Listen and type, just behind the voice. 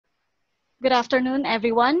Good afternoon,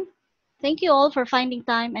 everyone. Thank you all for finding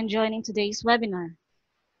time and joining today's webinar.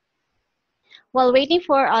 While waiting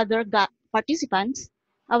for other participants,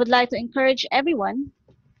 I would like to encourage everyone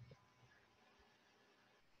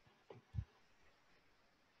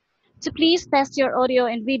to please test your audio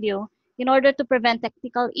and video in order to prevent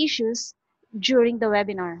technical issues during the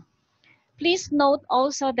webinar. Please note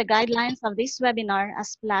also the guidelines of this webinar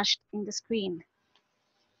as flashed in the screen.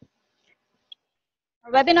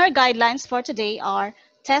 Our webinar guidelines for today are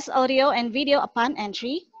test audio and video upon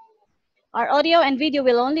entry. Our audio and video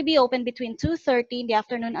will only be open between 2:30 in the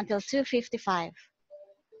afternoon until 2:55.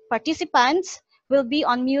 Participants will be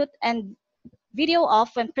on mute and video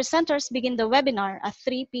off when presenters begin the webinar at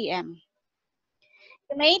 3 p.m.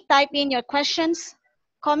 You may type in your questions,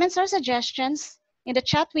 comments, or suggestions in the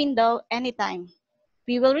chat window anytime.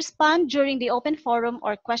 We will respond during the open forum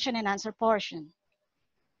or question and answer portion.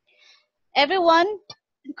 Everyone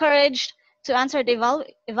encouraged to answer the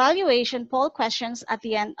evaluation poll questions at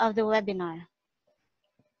the end of the webinar.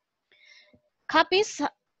 Copies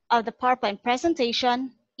of the PowerPoint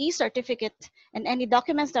presentation, e-certificate, and any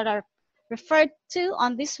documents that are referred to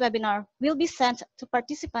on this webinar will be sent to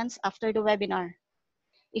participants after the webinar.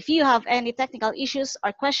 If you have any technical issues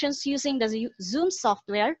or questions using the Zoom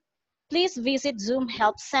software, please visit Zoom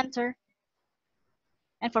Help Center.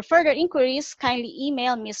 And for further inquiries, kindly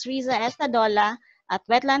email Ms. Riza Estadola at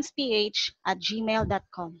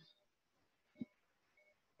wetlandsph@gmail.com.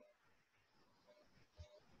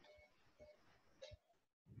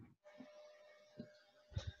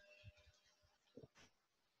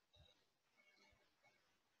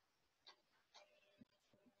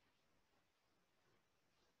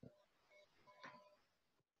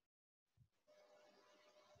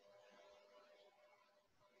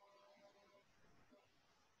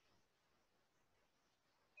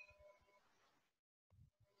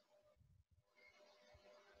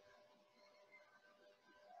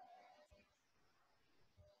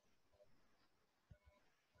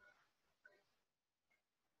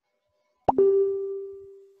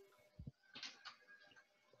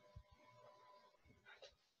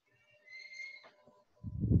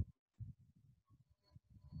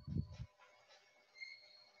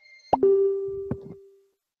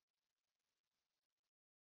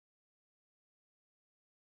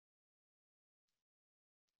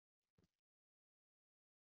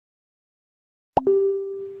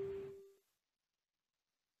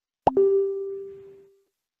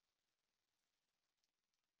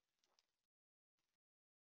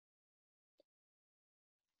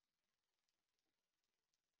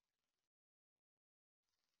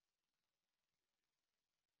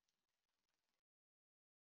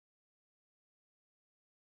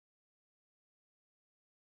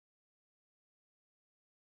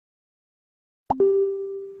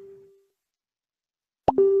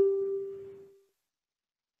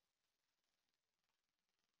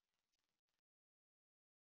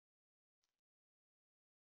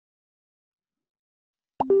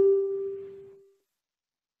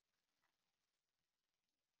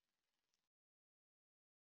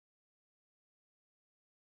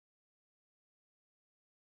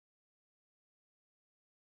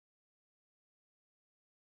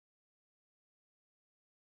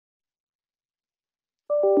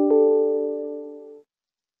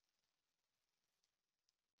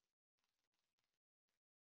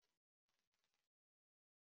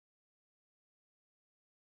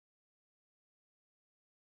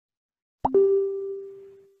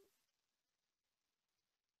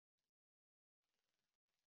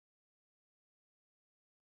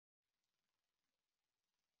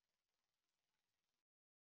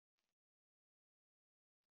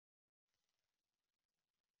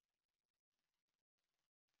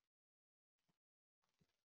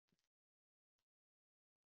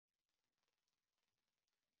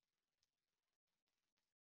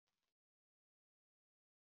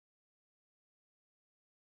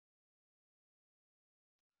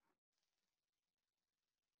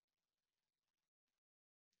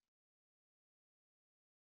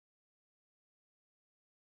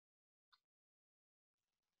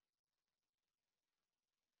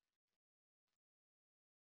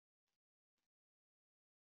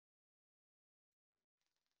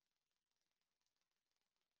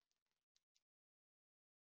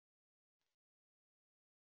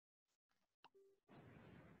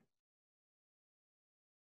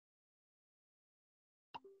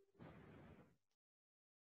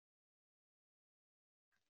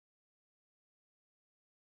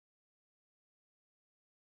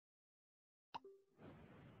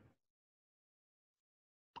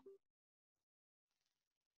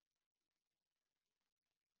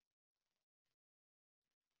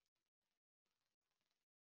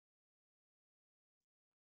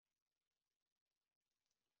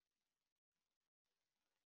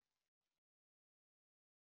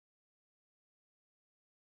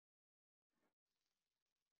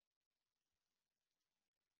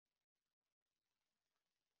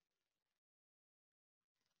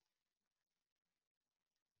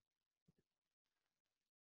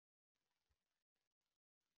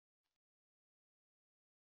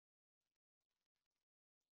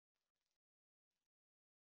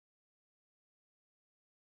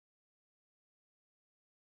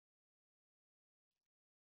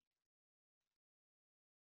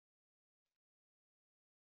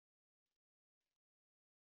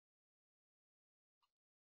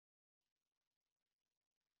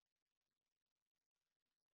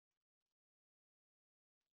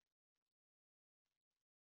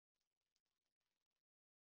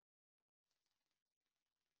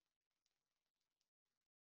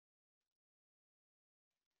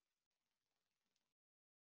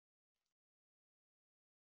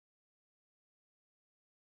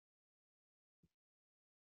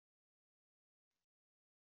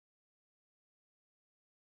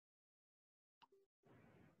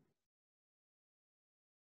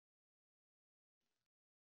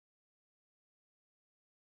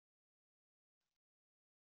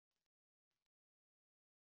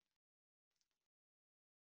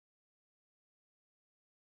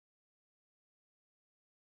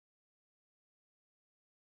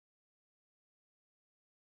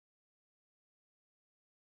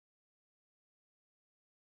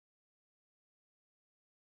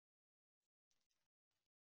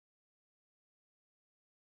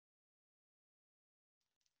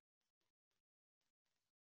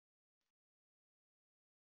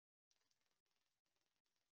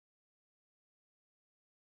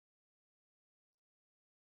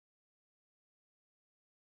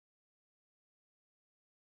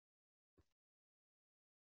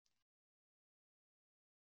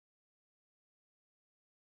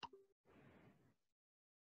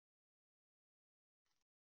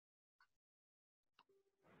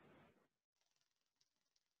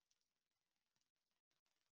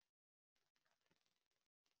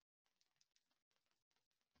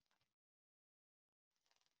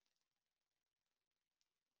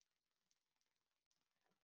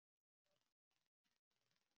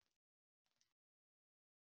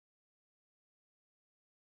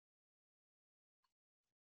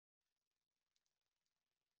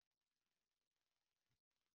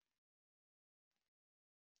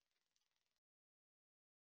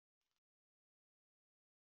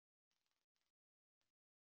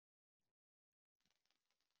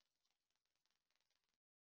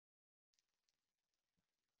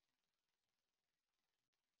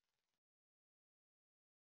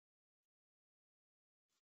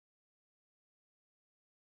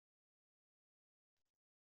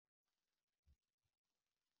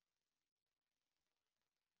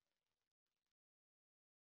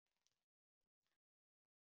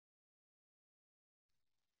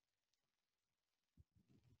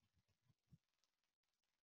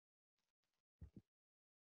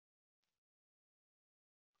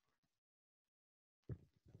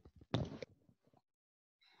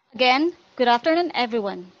 Again, good afternoon,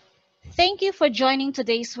 everyone. Thank you for joining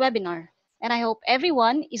today's webinar, and I hope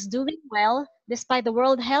everyone is doing well despite the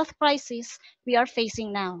world health crisis we are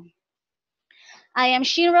facing now. I am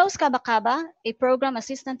Shinrose Kabakaba, a program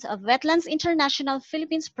assistant of Wetlands International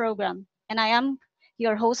Philippines program, and I am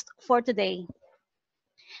your host for today.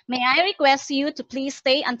 May I request you to please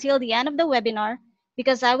stay until the end of the webinar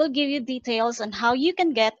because I will give you details on how you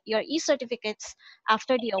can get your e-certificates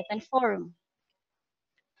after the open forum.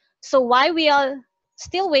 So while we are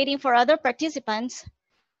still waiting for other participants,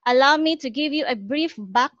 allow me to give you a brief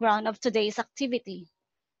background of today's activity.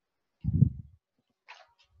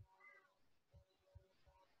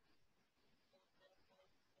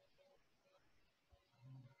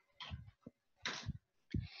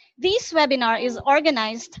 This webinar is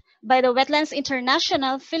organized by the Wetlands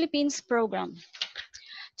International Philippines program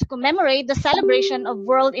to commemorate the celebration of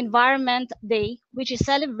World Environment Day, which is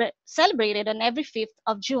celebrated on every 5th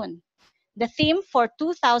of June. The theme for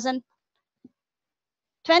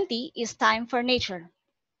 2020 is Time for Nature.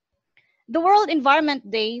 The World Environment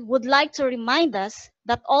Day would like to remind us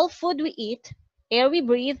that all food we eat, air we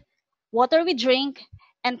breathe, water we drink,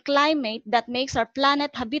 and climate that makes our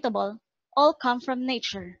planet habitable all come from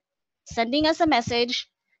nature, sending us a message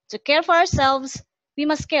to care for ourselves, we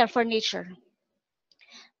must care for nature.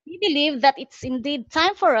 We believe that it's indeed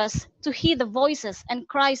time for us to heed the voices and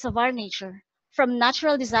cries of our nature, from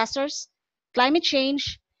natural disasters, climate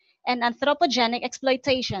change, and anthropogenic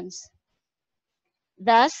exploitations.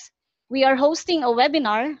 Thus, we are hosting a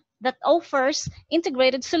webinar that offers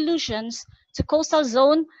integrated solutions to coastal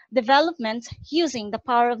zone development using the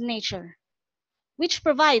power of nature, which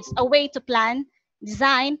provides a way to plan,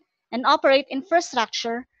 design, and operate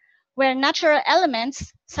infrastructure where natural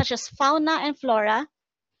elements such as fauna and flora,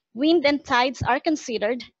 wind and tides are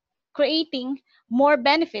considered, creating more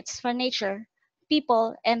benefits for nature,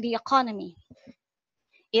 people, and the economy.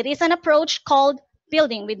 It is an approach called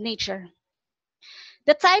Building with Nature.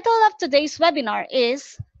 The title of today's webinar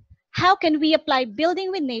is How Can We Apply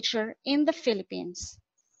Building with Nature in the Philippines?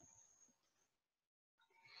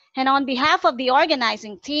 And on behalf of the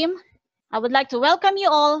organizing team, I would like to welcome you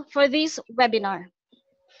all for this webinar.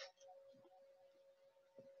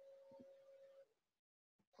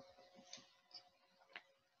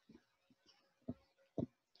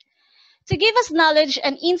 To give us knowledge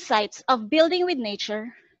and insights of building with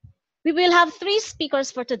nature, we will have three speakers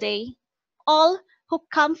for today, all who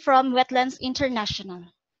come from Wetlands International.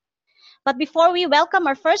 But before we welcome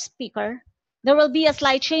our first speaker, there will be a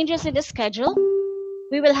slight changes in the schedule.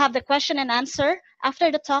 We will have the question and answer after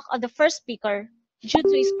the talk of the first speaker due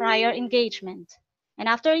to his prior engagement. And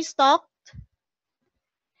after his talk,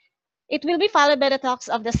 it will be followed by the talks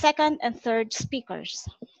of the second and third speakers.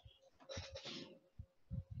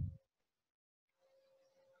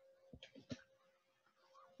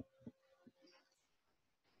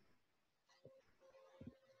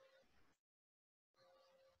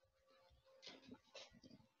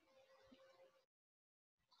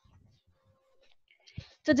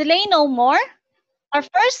 To delay no more, our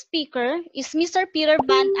first speaker is Mr. Peter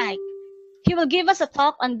Van Eijk. He will give us a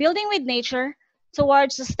talk on building with nature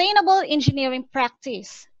towards sustainable engineering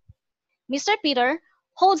practice. Mr. Peter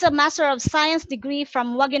holds a Master of Science degree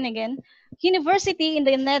from Wageningen University in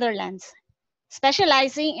the Netherlands,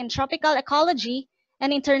 specializing in tropical ecology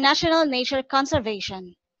and international nature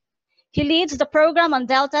conservation. He leads the program on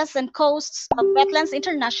deltas and coasts of Wetlands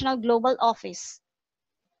International Global Office,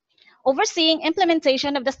 overseeing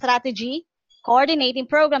implementation of the strategy, coordinating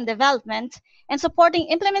program development, and supporting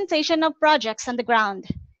implementation of projects on the ground.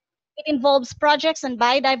 It involves projects on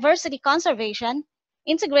biodiversity conservation,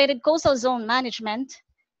 integrated coastal zone management,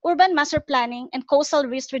 urban master planning, and coastal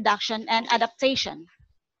risk reduction and adaptation.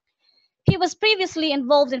 He was previously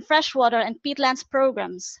involved in freshwater and peatlands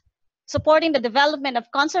programs, supporting the development of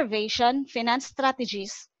conservation, finance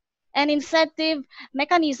strategies, and incentive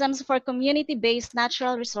mechanisms for community-based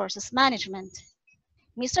natural resources management.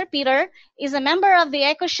 Mr. Peter is a member of the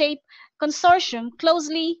EcoShape Consortium,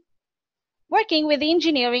 closely working with the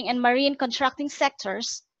engineering and marine contracting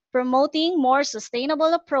sectors, promoting more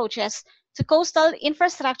sustainable approaches to coastal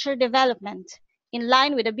infrastructure development in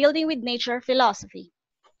line with the Building with Nature philosophy.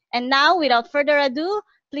 And now, without further ado,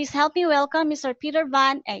 please help me welcome Mr. Peter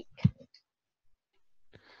Van Eijk.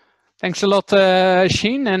 Thanks a lot,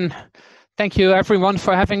 Sheen, and thank you everyone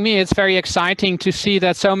for having me. It's very exciting to see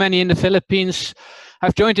that so many in the Philippines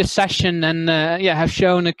have joined this session and have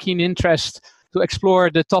shown a keen interest to explore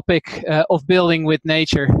the topic of building with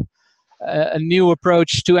nature, a new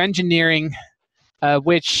approach to engineering,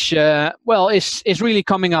 which is really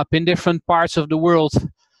coming up in different parts of the world.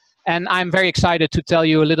 And I'm very excited to tell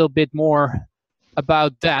you a little bit more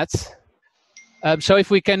about that. So if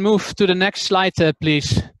we can move to the next slide,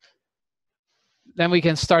 please. Then we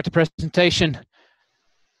can start the presentation.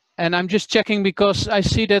 And I'm just checking because I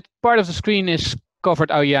see that part of the screen is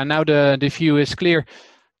covered. Oh yeah, now the view is clear.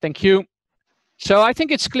 Thank you. So I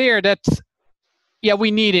think it's clear that, yeah,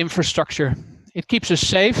 we need infrastructure. It keeps us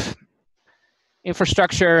safe.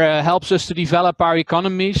 Infrastructure helps us to develop our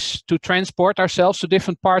economies, to transport ourselves to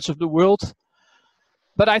different parts of the world.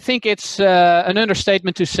 But I think it's an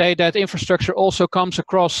understatement to say that infrastructure also comes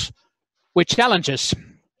across with challenges.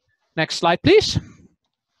 Next slide, please.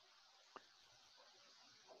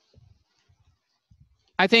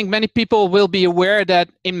 I think many people will be aware that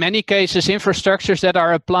in many cases, infrastructures that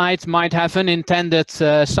are applied might have unintended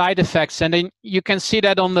side effects. And then you can see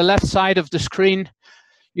that on the left side of the screen.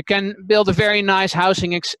 You can build a very nice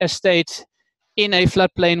housing estate in a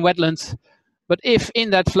floodplain wetland. But if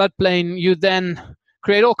in that floodplain you then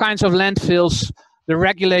create all kinds of landfills, the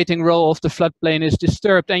regulating role of the floodplain is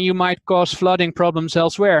disturbed and you might cause flooding problems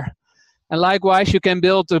elsewhere. And likewise, you can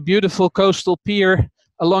build a beautiful coastal pier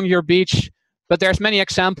along your beach, but there's many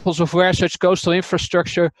examples of where such coastal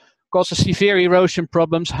infrastructure causes severe erosion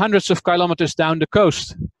problems hundreds of kilometers down the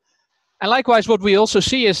coast. And likewise, what we also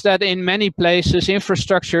see is that in many places,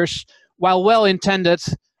 infrastructures, while well-intended,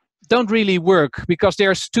 don't really work because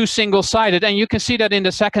they're too single-sided. And you can see that in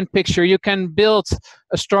the second picture. You can build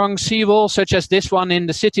a strong seawall, such as this one in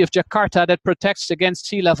the city of Jakarta, that protects against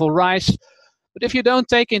sea level rise. But if you don't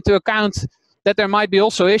take into account that there might be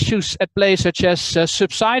also issues at play, such as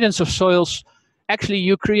subsidence of soils, actually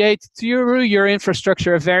you create through your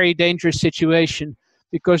infrastructure a very dangerous situation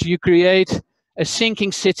because you create a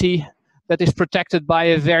sinking city that is protected by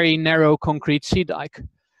a very narrow concrete sea dike.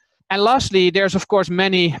 And lastly, there's of course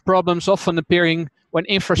many problems often appearing when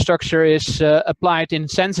infrastructure is applied in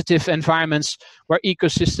sensitive environments where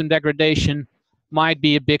ecosystem degradation might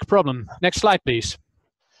be a big problem. Next slide, please.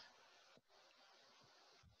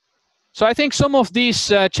 So I think some of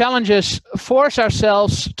these challenges force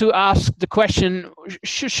ourselves to ask the question,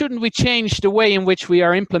 shouldn't we change the way in which we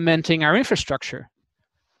are implementing our infrastructure?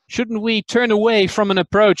 Shouldn't we turn away from an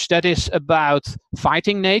approach that is about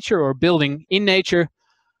fighting nature or building in nature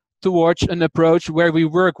towards an approach where we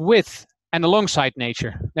work with and alongside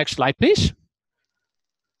nature? Next slide, please.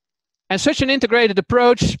 And such an integrated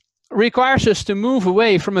approach requires us to move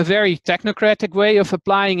away from a very technocratic way of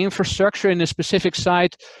applying infrastructure in a specific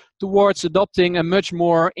site towards adopting a much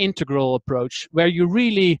more integral approach, where you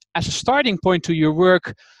really, as a starting point to your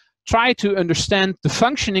work, try to understand the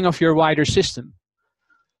functioning of your wider system.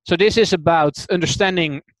 So this is about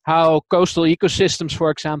understanding how coastal ecosystems,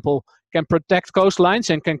 for example, can protect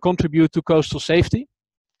coastlines and can contribute to coastal safety,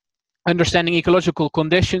 understanding ecological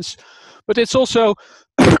conditions, but it's also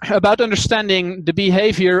about understanding the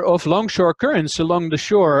behavior of longshore currents along the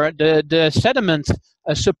shore, the sediment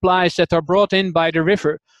supplies that are brought in by the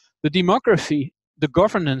river, the demography, the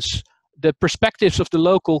governance, the perspectives of the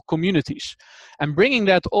local communities, and bringing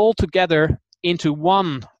that all together into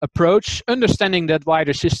one approach, understanding that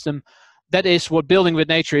wider system. That is what building with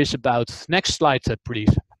nature is about. Next slide,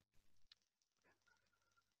 please.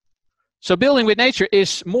 So building with nature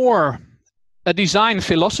is more a design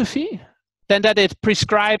philosophy than that it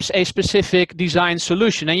prescribes a specific design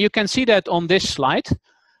solution. And you can see that on this slide.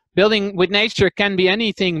 Building with nature can be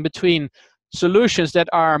anything between solutions that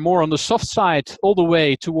are more on the soft side all the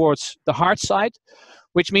way towards the hard side,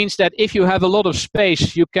 which means that if you have a lot of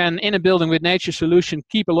space, you can, in a building with nature solution,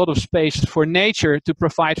 keep a lot of space for nature to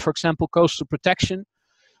provide, for example, coastal protection.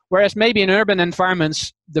 Whereas maybe in urban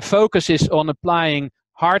environments, the focus is on applying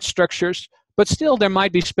hard structures, but still there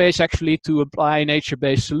might be space actually to apply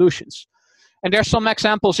nature-based solutions. And there's some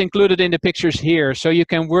examples included in the pictures here. So you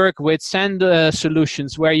can work with sand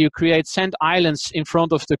solutions where you create sand islands in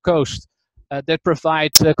front of the coast that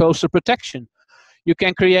provide coastal protection. You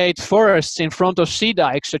can create forests in front of sea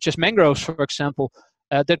dikes, such as mangroves, for example,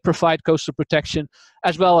 that provide coastal protection,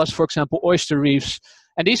 as well as, for example, oyster reefs.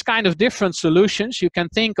 And these kind of different solutions, you can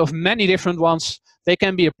think of many different ones. They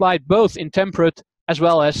can be applied both in temperate as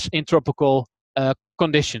well as in tropical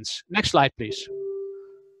conditions. Next slide, please.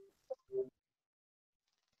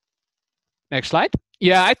 Next slide.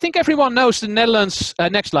 Yeah, I think everyone knows the Netherlands.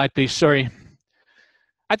 Next slide, please. Sorry.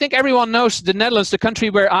 I think everyone knows the Netherlands, the country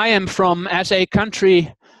where I am from, as a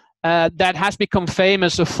country that has become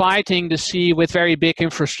famous of fighting the sea with very big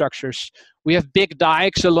infrastructures. We have big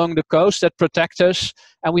dikes along the coast that protect us,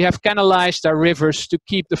 and we have canalized our rivers to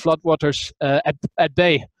keep the floodwaters at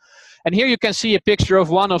bay. And here you can see a picture of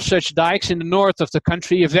one of such dikes in the north of the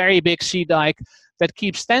country, a very big sea dike that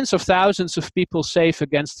keeps tens of thousands of people safe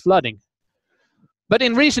against flooding. But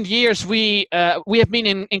in recent years, we have been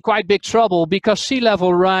in quite big trouble because sea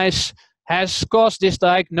level rise has caused this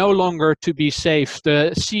dike no longer to be safe.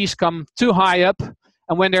 The seas come too high up,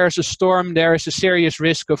 and when there is a storm, there is a serious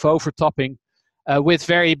risk of overtopping with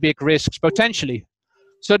very big risks potentially.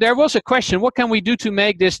 So there was a question, what can we do to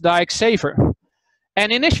make this dike safer?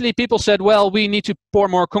 And initially people said, well, we need to pour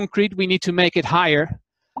more concrete, we need to make it higher.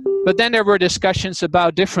 But then there were discussions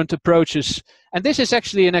about different approaches. And this is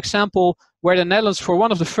actually an example where the Netherlands, for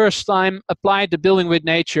one of the first time, applied the building with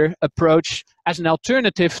nature approach as an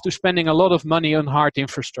alternative to spending a lot of money on hard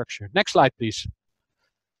infrastructure. Next slide, please.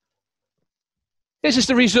 This is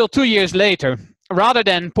the result 2 years later. Rather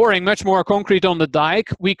than pouring much more concrete on the dike,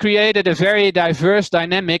 we created a very diverse,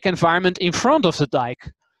 dynamic environment in front of the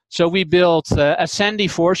dike. So we built a sandy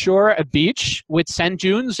foreshore, a beach with sand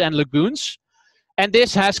dunes and lagoons. And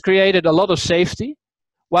this has created a lot of safety,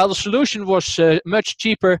 while the solution was much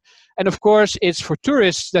cheaper. And of course, it's for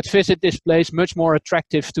tourists that visit this place much more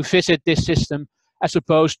attractive to visit this system as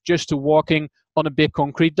opposed just to walking on a big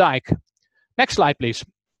concrete dike. Next slide, please.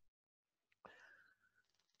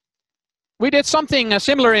 We did something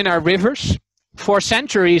similar in our rivers. For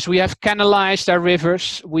centuries, we have canalized our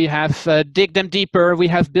rivers, we have digged them deeper, we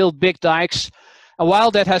have built big dikes. And while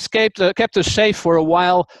that has kept us safe for a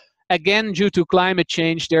while, again, due to climate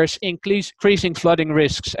change, there's increasing flooding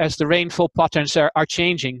risks as the rainfall patterns are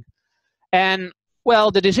changing. And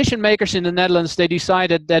well, the decision makers in the Netherlands, they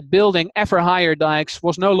decided that building ever higher dikes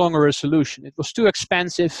was no longer a solution. It was too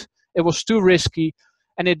expensive, it was too risky,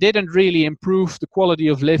 and it didn't really improve the quality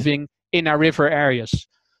of living in our river areas.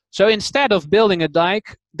 So instead of building a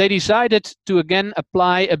dike, they decided to again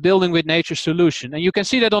apply a building with nature solution. And you can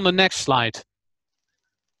see that on the next slide.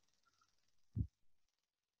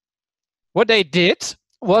 What they did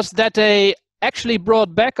was that they actually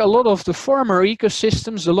brought back a lot of the former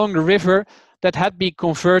ecosystems along the river that had been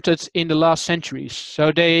converted in the last centuries.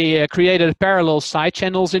 So they created parallel side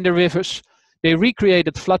channels in the rivers, they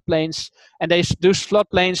recreated floodplains, and those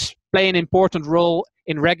floodplains play an important role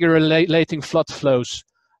in regulating flood flows.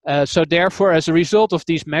 So therefore, as a result of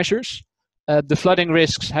these measures, the flooding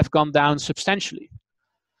risks have gone down substantially.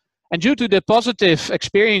 And due to the positive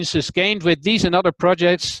experiences gained with these and other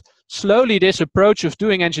projects, slowly this approach of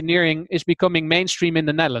doing engineering is becoming mainstream in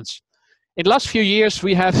the Netherlands. In the last few years,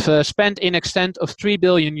 we have spent in extent of 3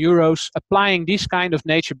 billion euros applying these kind of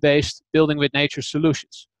nature-based building with nature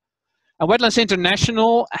solutions. And Wetlands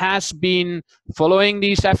International has been following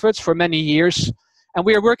these efforts for many years. And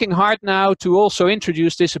we are working hard now to also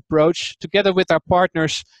introduce this approach together with our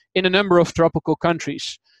partners in a number of tropical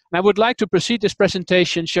countries. And I would like to proceed this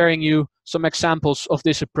presentation sharing you some examples of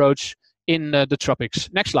this approach in the tropics.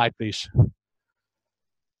 Next slide, please.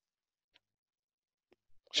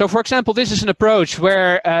 So for example, this is an approach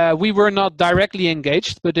where we were not directly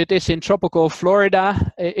engaged, but it is in tropical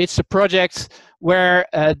Florida. It's a project where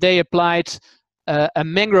they applied a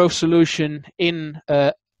mangrove solution in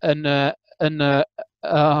a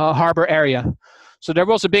harbor area. So there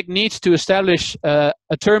was a big need to establish a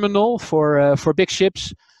terminal for big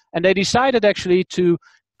ships, and they decided actually to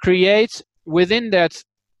create within that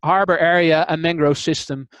harbor area a mangrove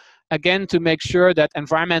system, again to make sure that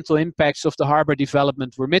environmental impacts of the harbor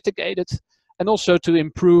development were mitigated, and also to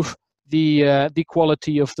improve the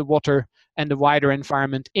quality of the water and the wider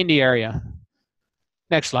environment in the area.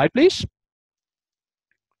 Next slide, please.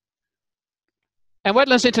 And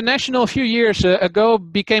Wetlands International a few years ago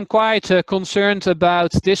became quite concerned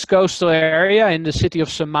about this coastal area in the city of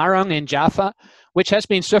Semarang in Java, which has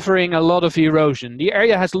been suffering a lot of erosion. The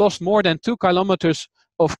area has lost more than 2 kilometers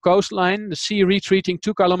of coastline, the sea retreating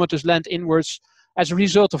 2 kilometers land inwards as a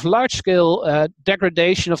result of large-scale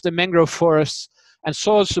degradation of the mangrove forests and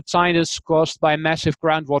soil subsidence caused by massive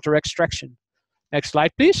groundwater extraction. Next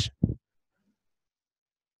slide, please.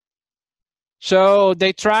 So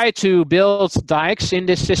they tried to build dikes in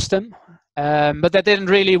this system, but that didn't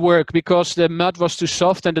really work because the mud was too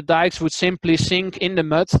soft and the dikes would simply sink in the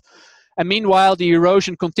mud. And meanwhile, the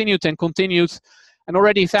erosion continued and continued, and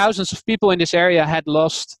already thousands of people in this area had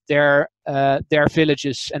lost their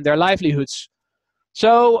villages and their livelihoods.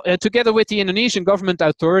 So together with the Indonesian government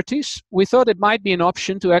authorities, we thought it might be an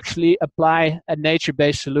option to actually apply a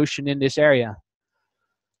nature-based solution in this area.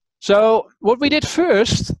 So what we did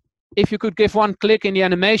first, if you could give one click in the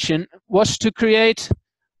animation, was to create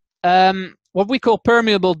what we call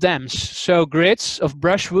permeable dams. So grids of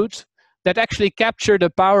brushwood that actually capture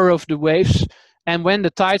the power of the waves, and when the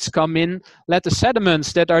tides come in, let the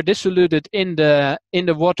sediments that are dissoluted in the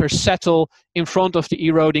water settle in front of the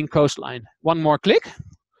eroding coastline. One more click.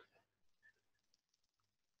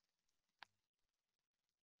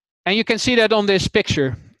 And you can see that on this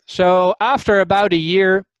picture. So after about a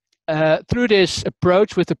year, through this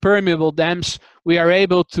approach with the permeable dams, we are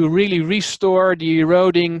able to really restore the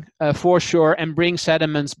eroding foreshore and bring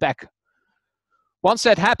sediments back. Once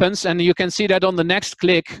that happens, and you can see that on the next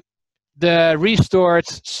click, the restored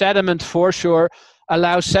sediment foreshore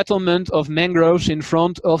allows settlement of mangroves in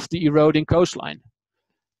front of the eroding coastline.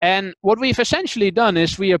 And what we've essentially done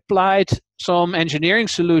is we applied some engineering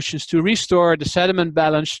solutions to restore the sediment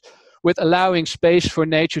balance with allowing space for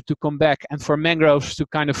nature to come back and for mangroves to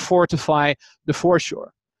kind of fortify the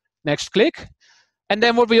foreshore. Next click. And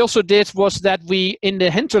then what we also did was that we, in the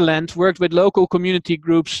hinterland, worked with local community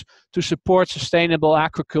groups to support sustainable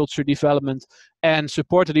aquaculture development and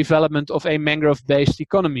support the development of a mangrove-based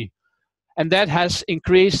economy. And that has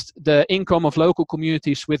increased the income of local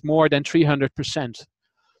communities with more than 300%.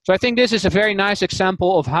 So I think this is a very nice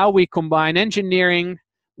example of how we combine engineering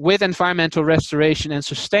with environmental restoration and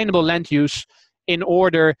sustainable land use in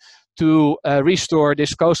order to restore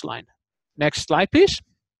this coastline. Next slide, please.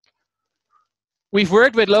 We've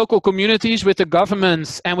worked with local communities, with the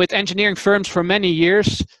government, and with engineering firms for many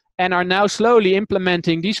years, and are now slowly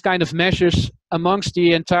implementing these kind of measures amongst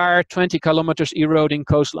the entire 20 kilometers eroding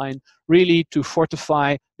coastline, really to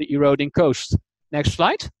fortify the eroding coast. Next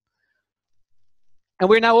slide. And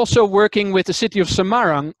we're now also working with the city of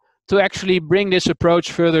Semarang to actually bring this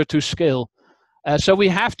approach further to scale. So we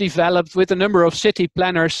have developed with a number of city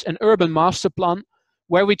planners an urban master plan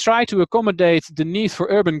where we try to accommodate the need for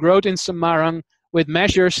urban growth in Semarang with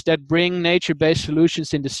measures that bring nature-based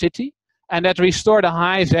solutions in the city and that restore the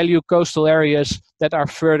high-value coastal areas that are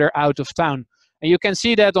further out of town. And you can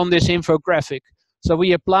see that on this infographic. So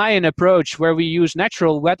we apply an approach where we use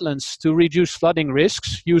natural wetlands to reduce flooding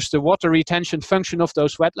risks, use the water retention function of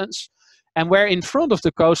those wetlands, and where in front of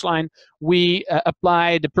the coastline, we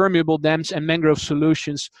apply the permeable dams and mangrove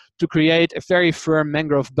solutions to create a very firm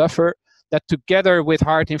mangrove buffer that together with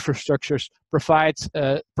hard infrastructures provides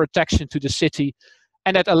protection to the city,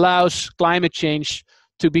 and that allows climate change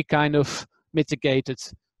to be kind of mitigated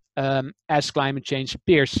as climate change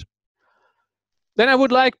appears. Then I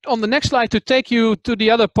would like, on the next slide, to take you to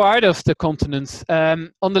the other part of the continent.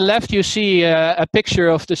 On the left, you see a picture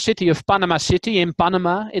of the city of Panama City in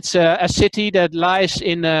Panama. It's a city that lies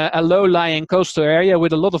in a low-lying coastal area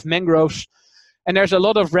with a lot of mangroves, and there's a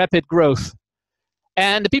lot of rapid growth.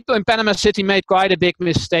 And the people in Panama City made quite a big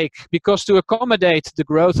mistake, because to accommodate the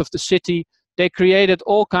growth of the city, they created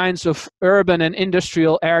all kinds of urban and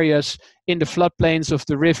industrial areas in the floodplains of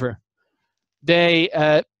the river. They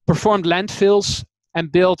performed landfills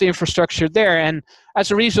and built infrastructure there. And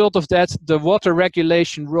as a result of that, the water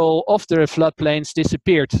regulation role of the floodplains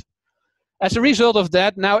disappeared. As a result of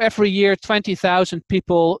that, now every year 20,000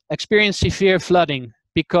 people experience severe flooding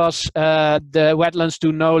because the wetlands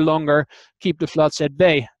do no longer keep the floods at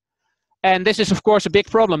bay. And this is, of course, a big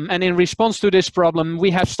problem. And in response to this problem,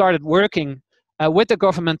 we have started working with the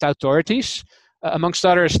government authorities, amongst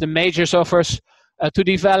others the Mayor's Office, to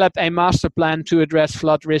develop a master plan to address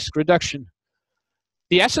flood risk reduction.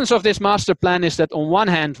 The essence of this master plan is that on one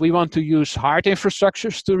hand, we want to use hard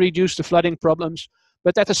infrastructures to reduce the flooding problems,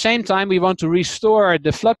 but at the same time, we want to restore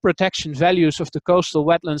the flood protection values of the coastal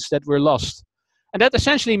wetlands that were lost. And that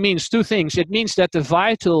essentially means two things. It means that the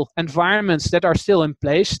vital environments that are still in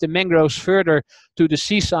place, the mangroves further to the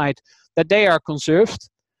seaside, that they are conserved.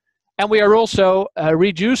 And we are also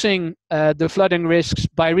reducing the flooding risks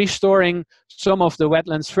by restoring some of the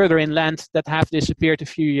wetlands further inland that have disappeared a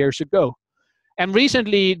few years ago. And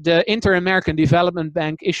recently, the Inter-American Development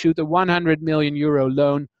Bank issued a 100 million euro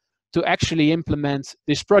loan to actually implement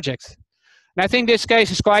this project. And I think this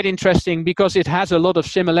case is quite interesting because it has a lot of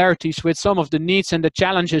similarities with some of the needs and the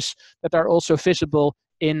challenges that are also visible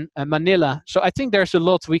in Manila. So I think there's a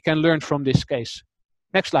lot we can learn from this case.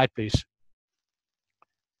 Next slide, please.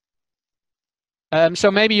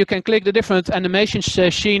 So maybe you can click the different animations,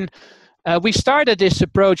 Sheen. We started this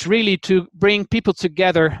approach really to bring people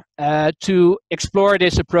together to explore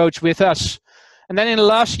this approach with us. And then in the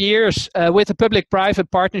last years, with a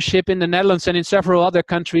public-private partnership in the Netherlands and in several other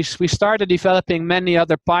countries, we started developing many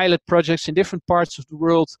other pilot projects in different parts of the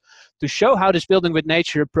world to show how this building with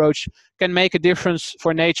nature approach can make a difference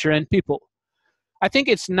for nature and people. I think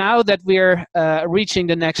it's now that we're reaching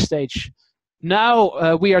the next stage.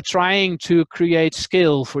 Now we are trying to create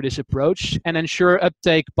scale for this approach and ensure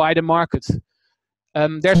uptake by the market.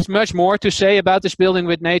 There's much more to say about this building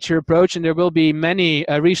with nature approach, and there will be many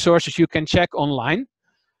resources you can check online.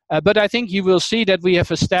 But I think you will see that we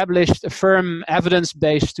have established a firm evidence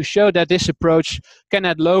base to show that this approach can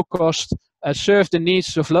at low cost serve the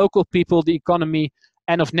needs of local people, the economy,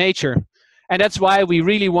 and of nature. And that's why we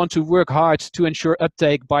really want to work hard to ensure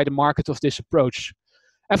uptake by the market of this approach.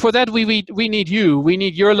 And for that, we need you. We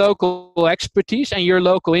need your local expertise and your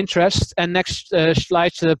local interest. And next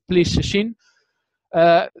slide, please, Sheen,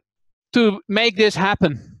 to make this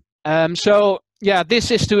happen. So yeah,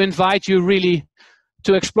 this is to invite you really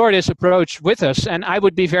to explore this approach with us. And I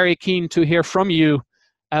would be very keen to hear from you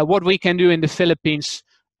what we can do in the Philippines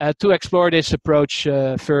to explore this approach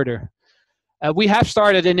further. We have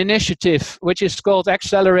started an initiative which is called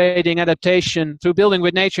Accelerating Adaptation Through Building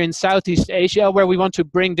with Nature in Southeast Asia, where we want to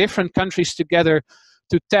bring different countries together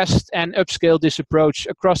to test and upscale this approach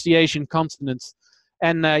across the Asian continent.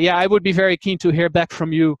 And yeah, I would be very keen to hear back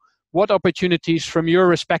from you what opportunities from your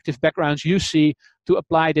respective backgrounds you see to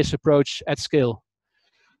apply this approach at scale.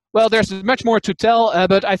 Well, there's much more to tell,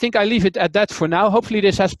 but I think I leave it at that for now. Hopefully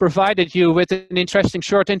this has provided you with an interesting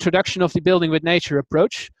short introduction of the Building with Nature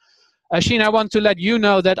approach. Sheen, I want to let you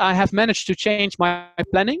know that I have managed to change my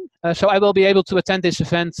planning, so I will be able to attend this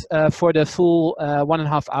event for the full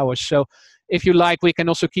 1.5 hours. So if you like, we can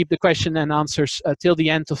also keep the question and answers till the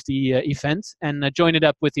end of the event and join it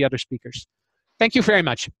up with the other speakers. Thank you very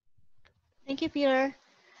much. Thank you, Peter.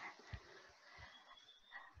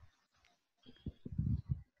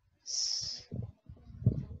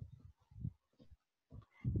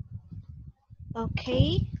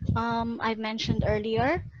 Okay, I mentioned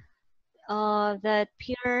earlier that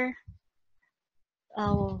Peter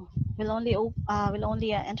will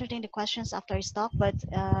only entertain the questions after his talk, but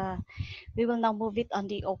we will now move it on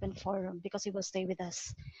the open forum because he will stay with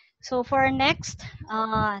us. So for our next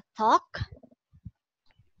talk,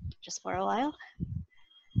 just for a while.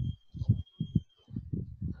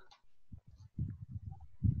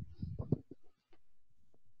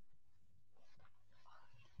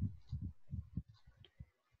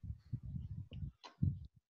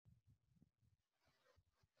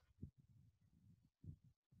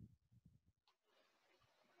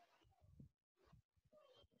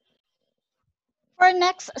 For our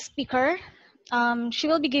next speaker, she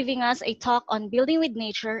will be giving us a talk on building with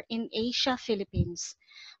nature in Asia, Philippines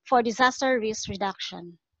for disaster risk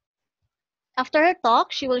reduction. After her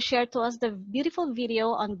talk, she will share to us the beautiful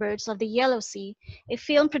video on birds of the Yellow Sea, a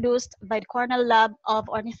film produced by the Cornell Lab of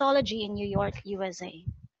Ornithology in New York, USA.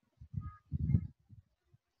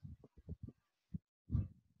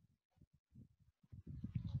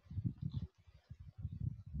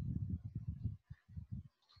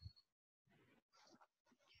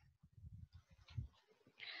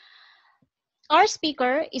 Our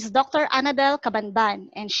speaker is Dr. Annadel Cabanban,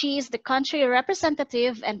 and she is the country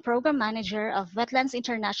representative and program manager of Wetlands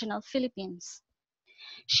International Philippines.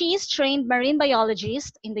 She is trained marine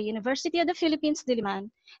biologist in the University of the Philippines, Diliman,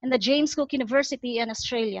 and the James Cook University in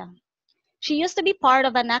Australia. She used to be part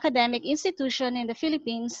of an academic institution in the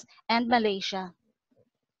Philippines and Malaysia.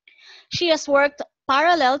 She has worked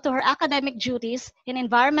parallel to her academic duties in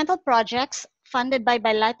environmental projects funded by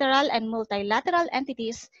bilateral and multilateral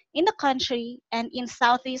entities in the country and in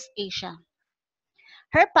Southeast Asia.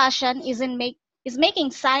 Her passion is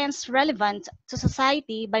making science relevant to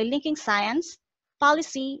society by linking science,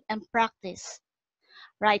 policy, and practice.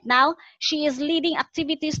 Right now, she is leading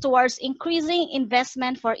activities towards increasing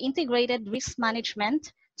investment for integrated risk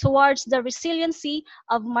management towards the resiliency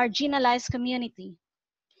of marginalized community.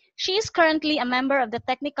 She is currently a member of the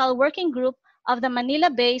technical working group of the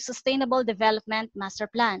Manila Bay Sustainable Development Master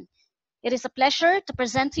Plan. It is a pleasure to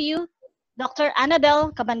present to you Dr.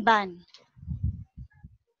 Annadel Cabanban.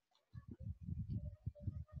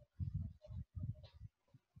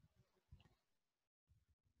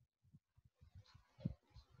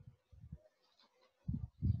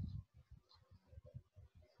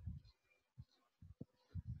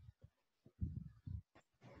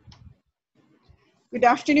 Good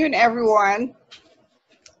afternoon, everyone.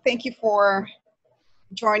 Thank you for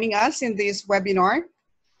joining us in this webinar.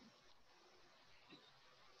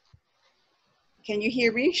 Can you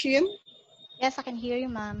hear me, Sheen? Yes, I can hear you,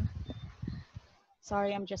 ma'am.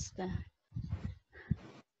 Sorry, I'm just,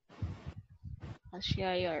 I'll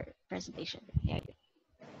share your presentation. Here you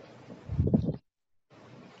go.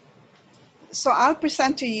 So I'll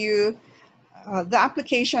present to you the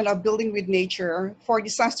application of building with nature for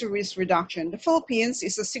disaster risk reduction. The Philippines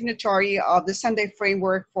is a signatory of the Sendai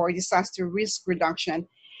Framework for Disaster Risk Reduction,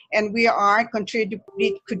 and we are contributing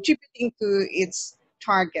to its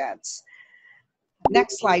targets.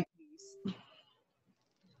 Next slide, please.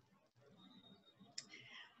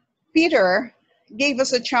 Peter gave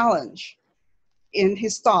us a challenge in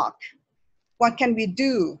his talk. What can we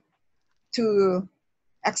do to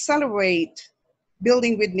accelerate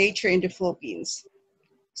building with nature in the Philippines?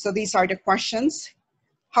 So these are the questions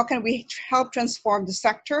How can we help transform the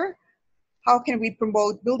sector? How can we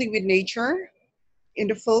promote building with nature in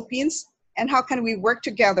the Philippines? And how can we work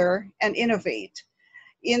together and innovate?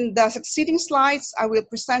 In the succeeding slides, I will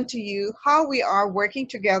present to you how we are working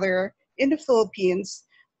together in the Philippines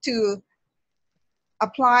to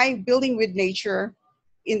apply building with nature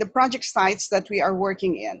in the project sites that we are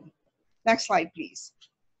working in. Next slide, please.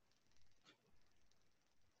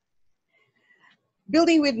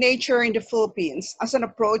 Building with nature in the Philippines as an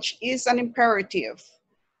approach is an imperative.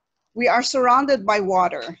 We are surrounded by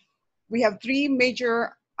water. We have 3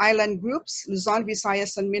 major island groups, Luzon,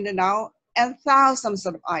 Visayas, and Mindanao, and thousands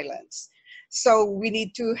of islands. So we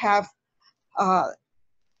need to have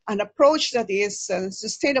an approach that is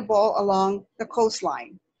sustainable along the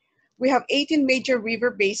coastline. We have 18 major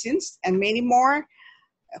river basins and many more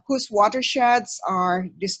whose watersheds are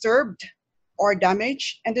disturbed or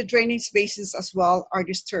damaged, and the drainage basins as well are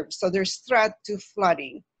disturbed. So there's threat to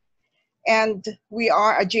flooding. And we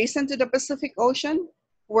are adjacent to the Pacific Ocean,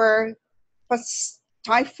 where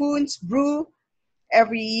typhoons brew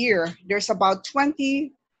every year. There's about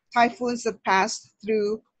 20 typhoons that pass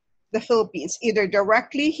through the Philippines, either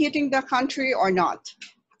directly hitting the country or not.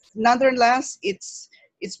 Nonetheless, it's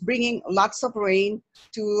bringing lots of rain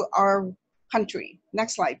to our country.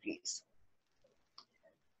 Next slide, please.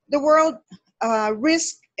 The World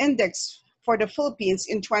Risk Index for the Philippines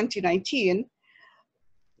in 2019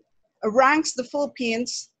 ranks the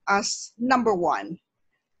Philippines as #1.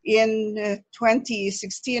 In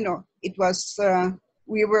 2016, it was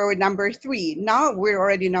we were #3. Now we're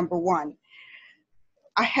already #1,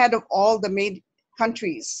 ahead of all the main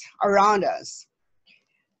countries around us.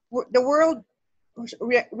 The World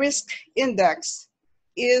Risk Index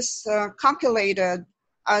is calculated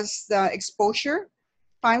as the exposure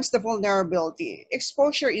times the vulnerability.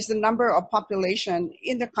 Exposure is the number of population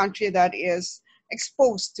in the country that is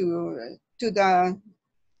exposed to the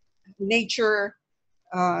nature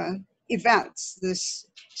events, this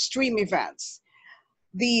extreme events.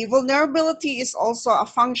 The vulnerability is also a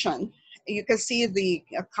function. You can see the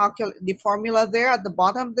formula there at the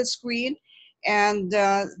bottom of the screen, and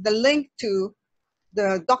the link to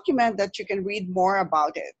the document that you can read more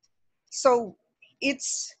about it. So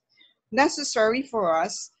it's necessary for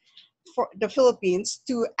us, for the Philippines,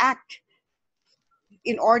 to act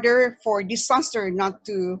in order for disaster not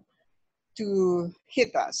to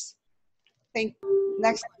hit us. Thank you.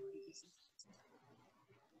 Next.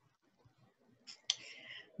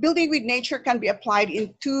 Building with nature can be applied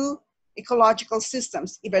in 2 ecological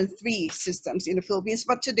systems, even 3 systems in the Philippines,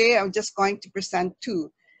 but today I'm just going to present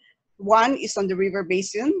 2. One is on the river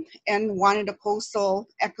basin and one in the coastal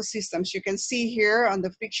ecosystems. You can see here on the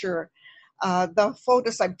picture the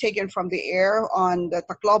photos I've taken from the air on the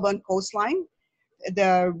Tacloban coastline,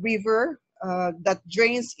 the river that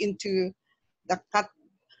drains into the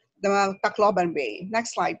Tacloban Bay.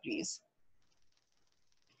 Next slide, please.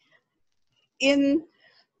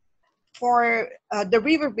 For the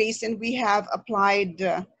river basin, we have applied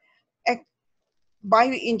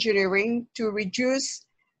bioengineering to reduce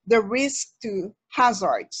the risk to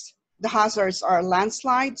hazards. The hazards are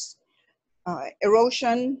landslides,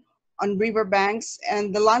 erosion on riverbanks,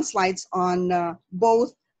 and the landslides on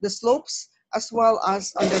both the slopes as well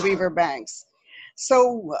as on the riverbanks.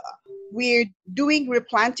 So we're doing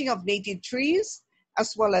replanting of native trees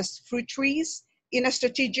as well as fruit trees in a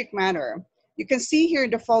strategic manner. You can see here in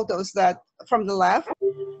the photos that from the left,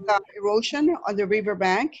 the erosion on the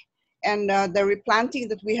riverbank and the replanting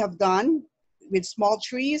that we have done with small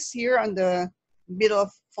trees here on the middle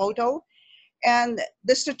of photo, and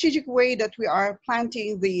the strategic way that we are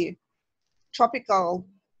planting the tropical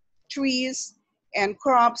trees and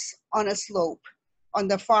crops on a slope on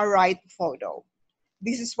the far right photo.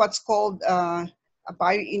 This is what's called a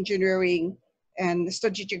bioengineering and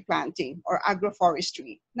strategic planting, or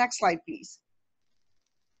agroforestry. Next slide, please.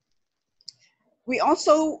 We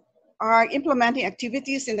also are implementing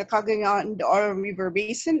activities in the Cagayan and the Oro River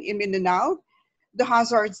Basin in Mindanao. The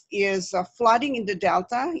hazard is flooding in the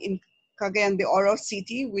delta in Cagayan de Oro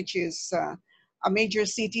City, which is a major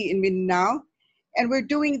city in Mindanao. And we're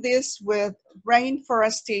doing this with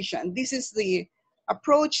rainforestation. This is the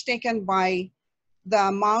approach taken by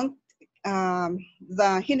the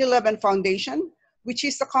Hinileban Foundation, which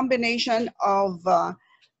is a combination of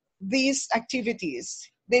these activities.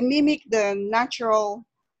 They mimic the natural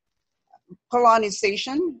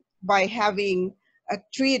colonization by having a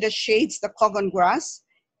tree that shades the cogon grass,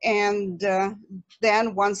 and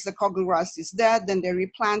then once the cogon grass is dead, then they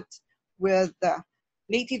replant with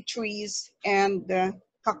native trees and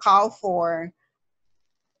cacao for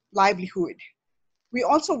livelihood. We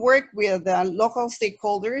also work with local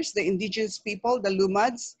stakeholders, the indigenous people, the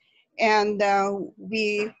Lumads, and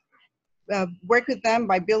we work with them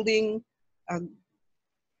by building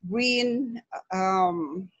green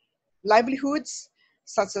livelihoods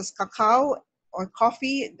such as cacao or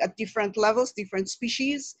coffee at different levels, different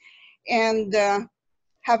species, and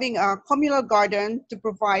having a communal garden to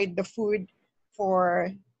provide the food for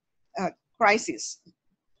crisis.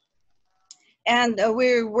 And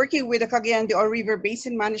we're working with the Cagayan de Oro River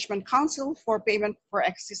Basin Management Council for payment for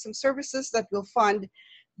ecosystem services that will fund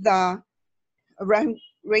the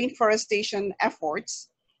rainforestation efforts.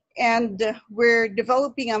 And we're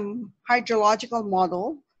developing a hydrological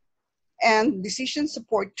model and decision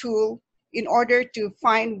support tool in order to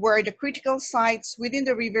find where the critical sites within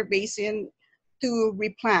the river basin to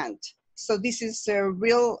replant. So this is a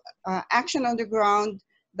real action on the ground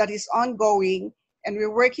that is ongoing, and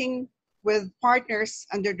we're working with partners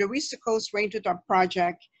under the Reach the Coast Rain to Top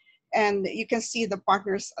project, and you can see the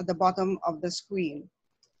partners at the bottom of the screen.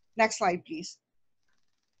 Next slide, please.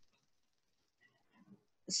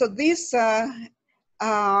 So this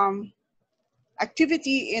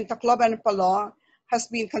activity in Tacloban and Palo has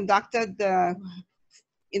been conducted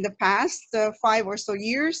in the past 5 or so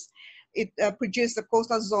years. It produced the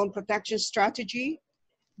coastal zone protection strategy.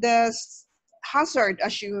 The hazard,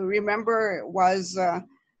 as you remember, was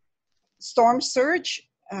storm surge,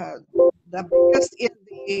 the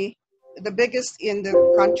biggest in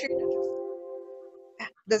the country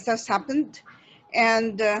that has happened,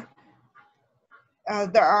 and there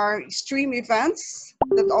are extreme events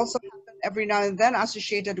that also happen every now and then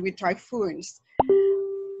associated with typhoons.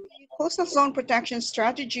 The coastal zone protection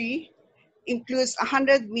strategy includes a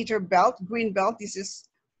 100-meter belt, green belt. This is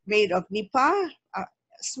made of nipa,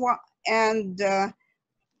 and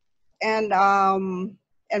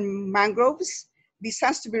mangroves. This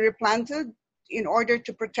has to be replanted in order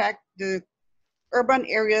to protect the urban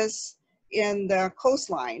areas in the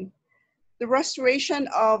coastline. The restoration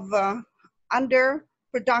of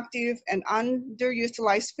underproductive and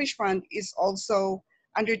underutilized fish pond is also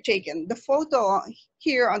undertaken. The photo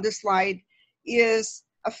here on the slide is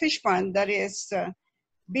a fish pond that is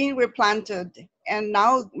being replanted, and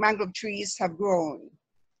now mangrove trees have grown.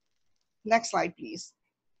 Next slide, please.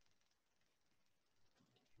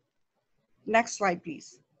 Next slide,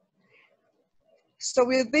 please. So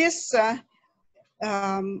with this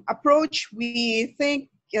approach, we think,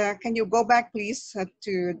 can you go back, please,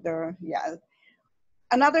 to the, yeah.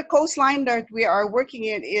 Another coastline that we are working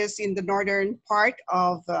in is in the northern part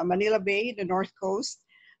of Manila Bay, the north coast.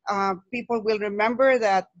 People will remember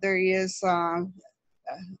that there is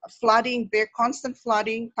flooding there, constant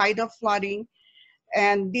flooding, tidal flooding,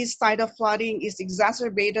 and this tidal flooding is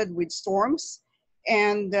exacerbated with storms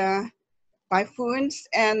and typhoons.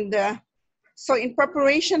 And so in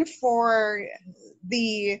preparation for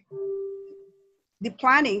the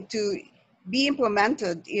planning to be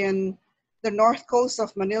implemented in the north coast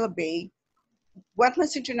of Manila Bay,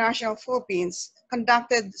 Wetlands International Philippines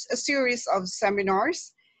conducted a series of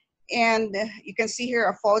seminars. And you can see here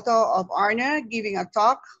a photo of Arna giving a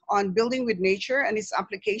talk on building with nature and its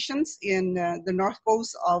applications in the north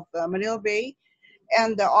coast of Manila Bay.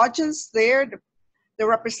 And the audience there, the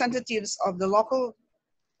representatives of the local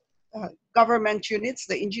government units,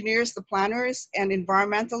 the engineers, the planners, and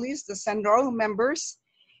environmentalists, the SENRO members.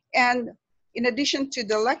 And in addition to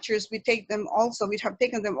the lectures, we have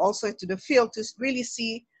taken them also to the field to really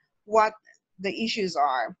see what the issues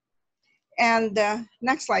are. And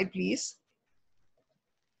next slide, please.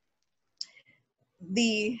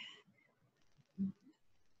 This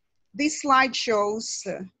slide shows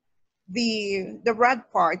the red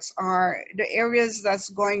parts are the areas that's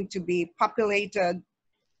going to be populated,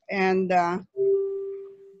 and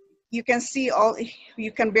you can see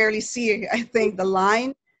you can barely see, I think, the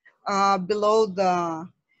line below the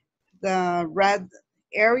red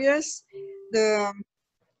areas. The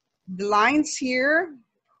lines here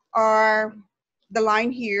are the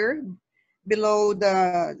line here below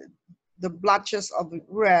the blotches of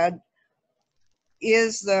red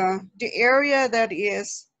is the area that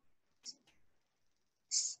is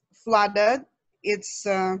flooded. It's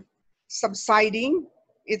subsiding.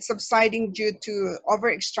 It's subsiding due to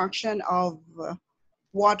over-extraction of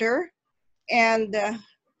water. And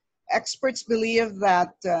experts believe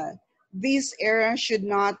that this area should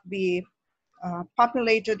not be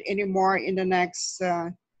populated anymore in the next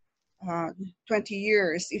 20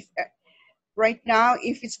 years. Right now,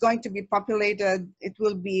 if it's going to be populated,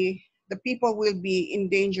 the people will be in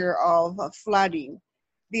danger of flooding.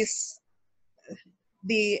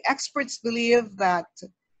 The experts believe that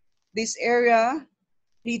this area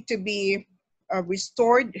need to be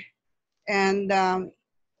restored. And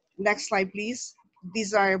next slide, please.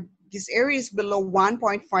 This area is below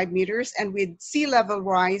 1.5 meters, and with sea level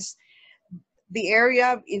rise, the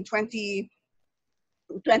area in 20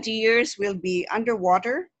 years will be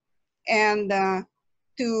underwater. And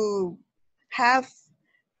to have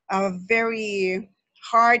a very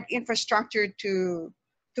hard infrastructure to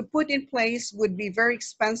put in place would be very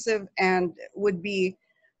expensive and would be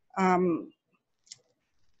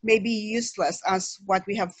maybe useless, as what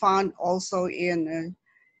we have found also in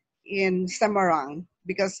Semarang,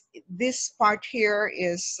 because this part here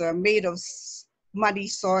is made of muddy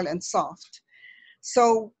soil and soft.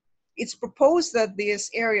 So it's proposed that this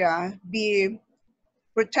area be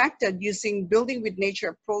protected using building with nature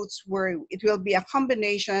approach, where it will be a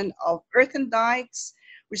combination of earthen dikes,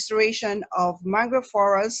 restoration of mangrove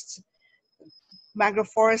forests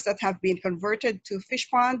that have been converted to fish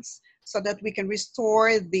ponds, so that we can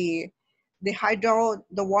restore the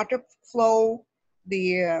water flow,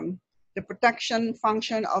 the protection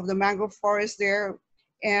function of the mangrove forest there,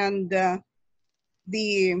 and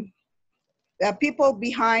the people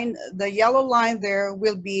behind the yellow line there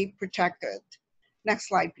will be protected. Next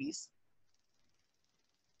slide, please.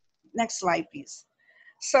 Next slide, please.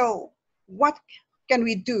 So what can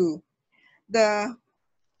we do? The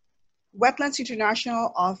Wetlands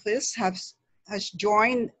International Office has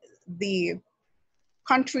joined the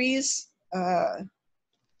countries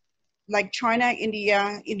like China,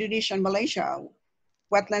 India, Indonesia, and Malaysia.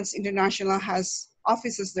 Wetlands International has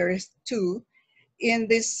offices there too in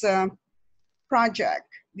this project,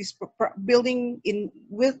 this Building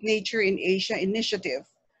with Nature in Asia initiative,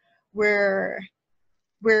 where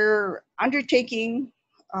we're undertaking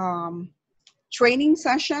training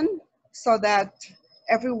session so that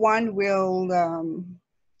everyone will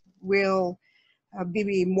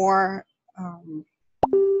be more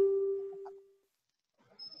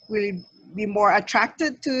will be more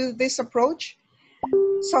attracted to this approach.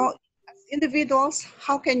 So as individuals,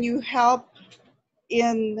 how can you help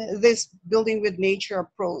in this Building with Nature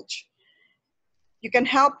approach? You can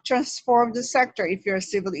help transform the sector if you're a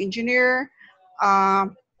civil engineer, a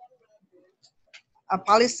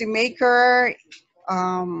policymaker,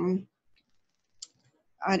 an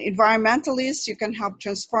environmentalist. You can help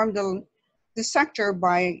transform the sector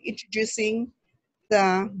by introducing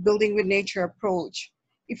the Building with Nature approach.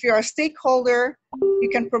 If you're a stakeholder, you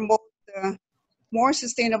can promote the more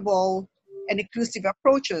sustainable and inclusive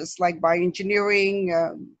approaches, like bioengineering,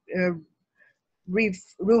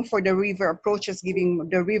 room for the river approaches, giving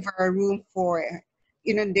the river room for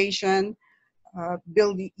inundation,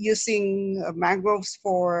 using mangroves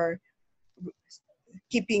for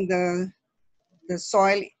keeping the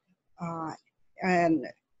soil and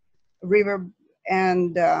river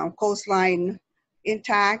and coastline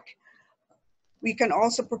intact. We can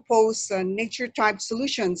also propose nature type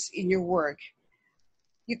solutions in your work.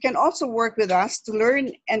 You can also work with us to learn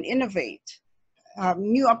and innovate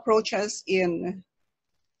new approaches in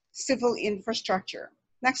civil infrastructure.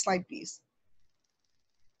 Next slide, please.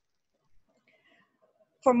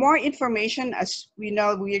 For more information, as we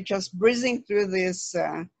know, we are just breezing through this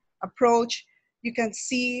approach. You can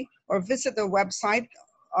see or visit the website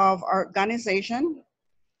of our organization,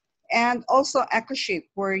 and also EcoShape,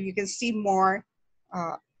 where you can see more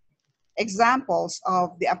examples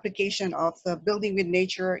of the application of the Building with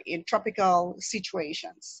Nature in tropical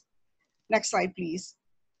situations. Next slide, please.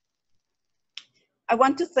 I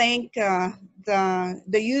want to thank the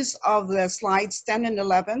use of the slides 10 and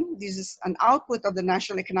 11. This is an output of the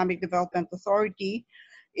National Economic Development Authority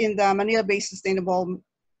in the Manila-based Sustainable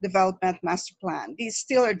Development Master Plan. This is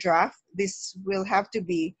still a draft. This will have to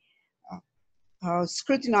be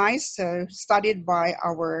scrutinized, studied by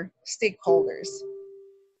our stakeholders.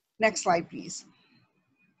 Next slide, please.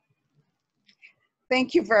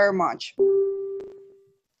 Thank you very much.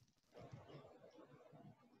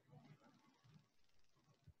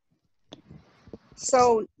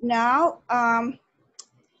 So now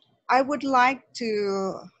I would like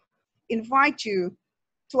to invite you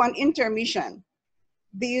to an intermission.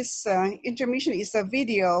 This intermission is a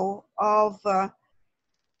video of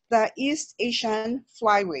the East Asian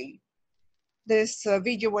Flyway. This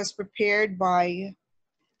video was prepared by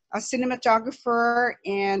a cinematographer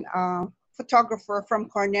and a photographer from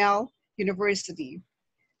Cornell University.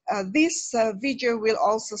 This video will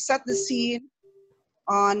also set the scene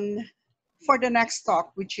for the next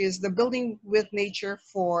talk, which is the Building with Nature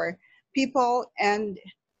for People and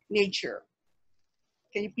Nature.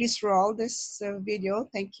 Can you please roll this video?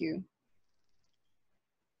 Thank you.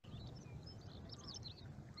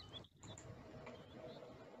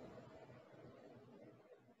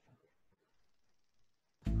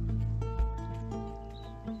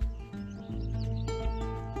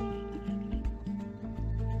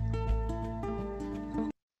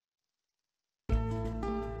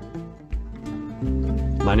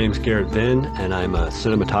 My name's Garrett Vinn, and I'm a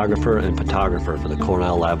cinematographer and photographer for the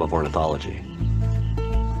Cornell Lab of Ornithology.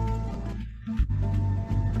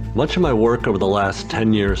 Much of my work over the last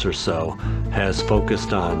 10 years or so has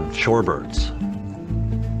focused on shorebirds.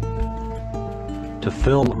 To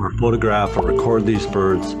film or photograph or record these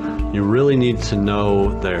birds, you really need to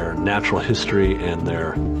know their natural history and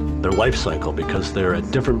their life cycle, because they're at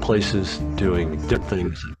different places doing different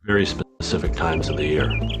things at very specific times of the year.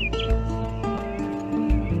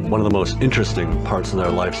 One of the most interesting parts of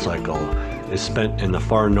their life cycle is spent in the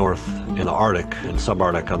far north, in the Arctic and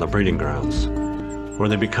subarctic on the breeding grounds, where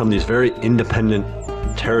they become these very independent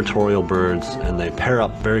territorial birds, and they pair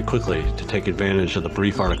up very quickly to take advantage of the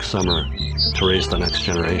brief Arctic summer to raise the next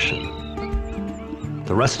generation.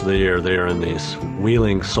 The rest of the year they are in these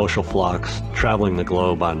wheeling social flocks, traveling the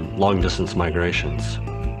globe on long-distance migrations.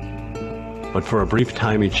 But for a brief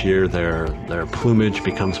time each year, their plumage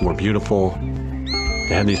becomes more beautiful.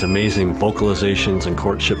 They have these amazing vocalizations and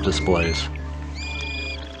courtship displays.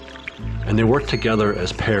 And they work together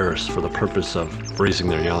as pairs for the purpose of raising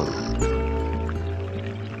their young.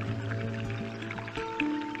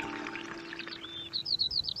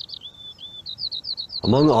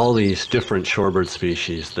 Among all these different shorebird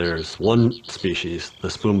species, there's one species, the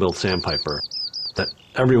spoon-billed sandpiper, that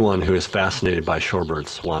everyone who is fascinated by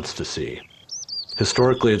shorebirds wants to see.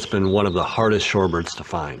 Historically, it's been one of the hardest shorebirds to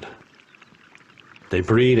find. They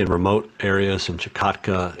breed in remote areas in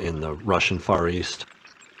Chukotka in the Russian Far East,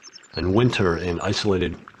 and winter in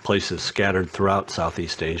isolated places scattered throughout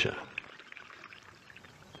Southeast Asia.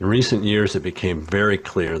 In recent years, it became very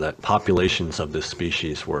clear that populations of this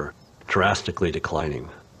species were drastically declining.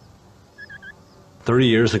 30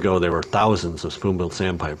 years ago, there were thousands of spoon-billed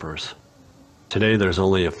sandpipers. Today, there's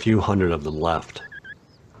only a few hundred of them left.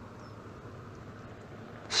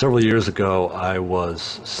 Several years ago, I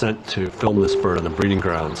was sent to film this bird on the breeding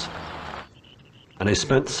grounds, and I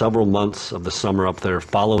spent several months of the summer up there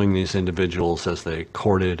following these individuals as they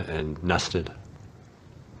courted and nested.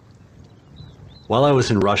 While I was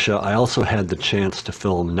in Russia, I also had the chance to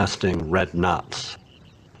film nesting red knots.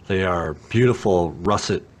 They are beautiful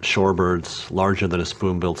russet shorebirds, larger than a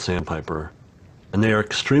spoon-billed sandpiper, and they are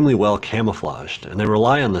extremely well camouflaged, and they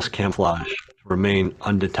rely on this camouflage to remain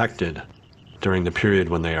undetected during the period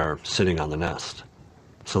when they are sitting on the nest.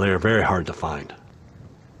 So they are very hard to find.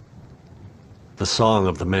 The song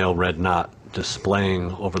of the male red knot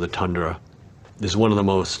displaying over the tundra is one of the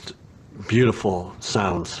most beautiful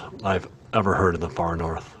sounds I've ever heard in the far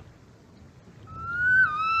north.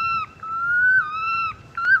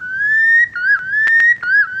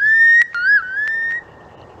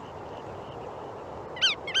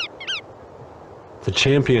 The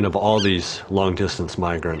champion of all these long-distance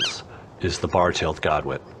migrants is the bar-tailed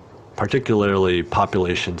godwit, particularly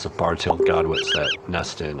populations of bar-tailed godwits that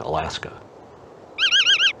nest in Alaska.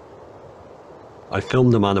 I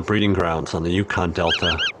filmed them on the breeding grounds on the Yukon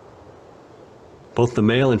Delta. Both the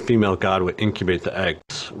male and female godwit incubate the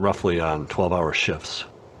eggs roughly on 12-hour shifts.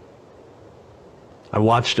 I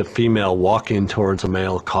watched a female walk in towards a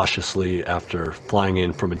male cautiously after flying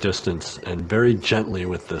in from a distance, and very gently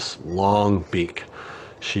with this long beak,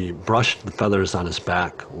 she brushed the feathers on his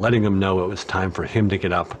back, letting him know it was time for him to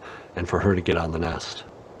get up and for her to get on the nest.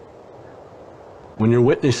 When you're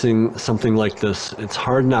witnessing something like this, it's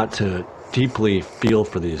hard not to deeply feel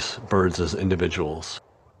for these birds as individuals.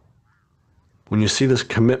 When you see this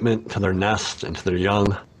commitment to their nest and to their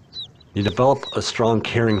young, you develop a strong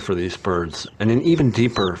caring for these birds and an even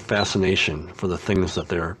deeper fascination for the things that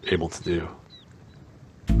they're able to do.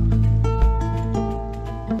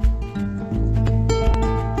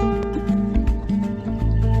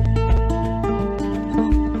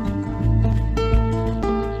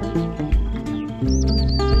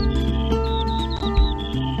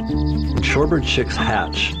 When shorebird chicks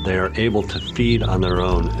hatch, they are able to feed on their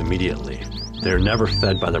own immediately. They are never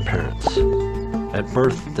fed by their parents. At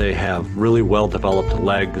birth, they have really well-developed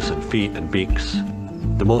legs and feet and beaks.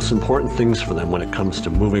 The most important things for them when it comes to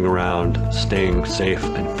moving around, staying safe,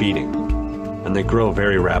 and feeding. And they grow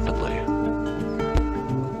very rapidly.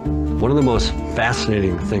 One of the most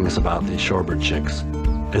fascinating things about these shorebird chicks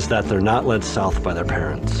is that they're not led south by their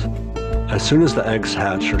parents. As soon as the eggs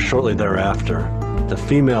hatch, or shortly thereafter, the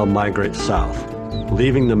female migrates south,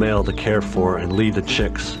 leaving the male to care for and lead the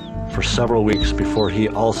chicks for several weeks before he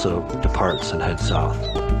also departs and heads south.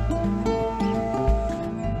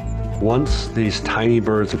 Once these tiny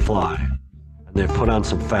birds fly and they've put on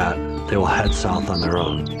some fat, they will head south on their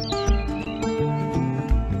own.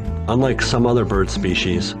 Unlike some other bird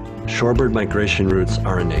species, shorebird migration routes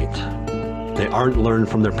are innate. They aren't learned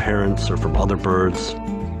from their parents or from other birds.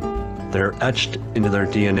 They're etched into their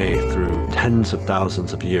DNA through tens of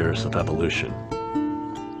thousands of years of evolution.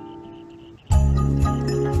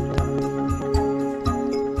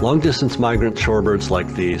 Long-distance migrant shorebirds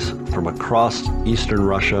like these from across eastern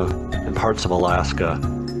Russia and parts of Alaska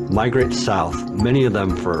migrate south, many of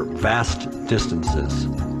them for vast distances,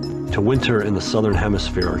 to winter in the southern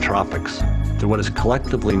hemisphere or tropics through what is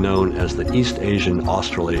collectively known as the East Asian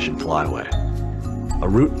Australasian Flyway, a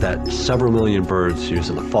route that several million birds use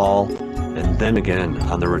in the fall and then again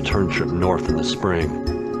on their return trip north in the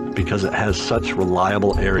spring because it has such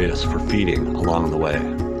reliable areas for feeding along the way.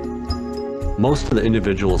 Most of the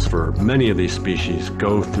individuals for many of these species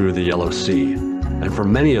go through the Yellow Sea, and for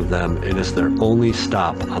many of them it is their only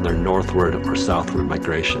stop on their northward or southward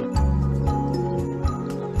migration.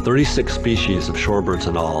 36 species of shorebirds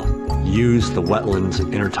in all use the wetlands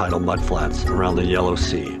and intertidal mudflats around the Yellow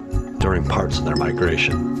Sea during parts of their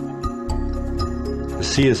migration. The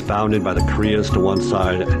sea is bounded by the Koreas to one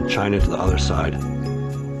side and China to the other side,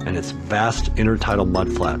 and its vast intertidal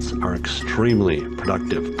mudflats are extremely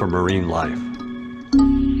productive for marine life.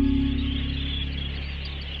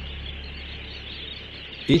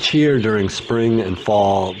 Each year during spring and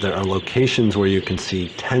fall, there are locations where you can see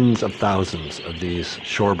tens of thousands of these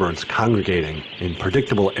shorebirds congregating in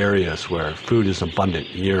predictable areas where food is abundant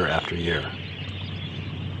year after year.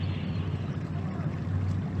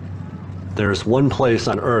 There's one place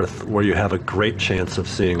on Earth where you have a great chance of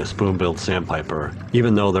seeing a spoon-billed sandpiper,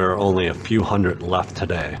 even though there are only a few hundred left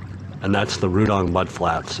today, and that's the Rudong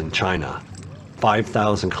mudflats in China,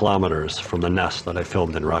 5,000 kilometers from the nest that I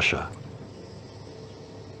filmed in Russia.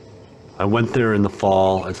 I went there in the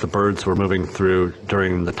fall as the birds were moving through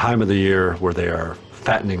during the time of the year where they are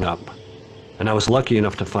fattening up, and I was lucky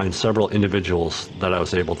enough to find several individuals that I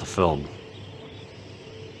was able to film.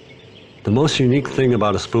 The most unique thing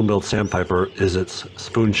about a spoon-billed sandpiper is its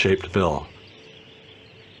spoon-shaped bill.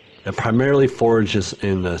 It primarily forages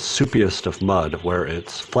in the soupiest of mud, where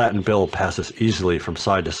its flattened bill passes easily from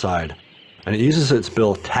side to side, and it uses its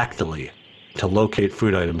bill tactily to locate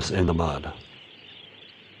food items in the mud.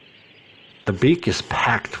 The beak is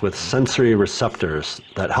packed with sensory receptors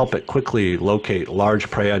that help it quickly locate large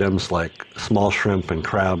prey items like small shrimp and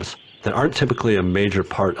crabs that aren't typically a major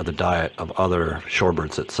part of the diet of other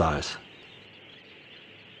shorebirds its size.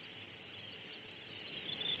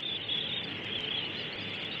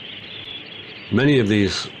 Many of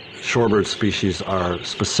these shorebird species are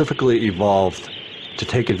specifically evolved to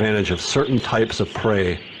take advantage of certain types of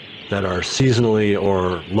prey that are seasonally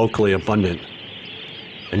or locally abundant.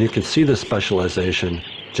 And you can see this specialization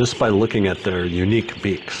just by looking at their unique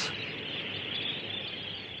beaks.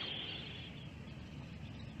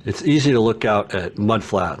 It's easy to look out at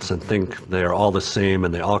mudflats and think they are all the same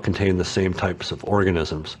and they all contain the same types of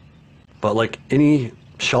organisms. But like any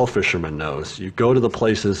shell fisherman knows, you go to the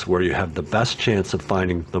places where you have the best chance of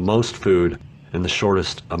finding the most food in the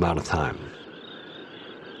shortest amount of time.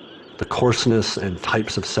 The coarseness and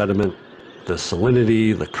types of sediment, the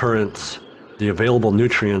salinity, the currents, the available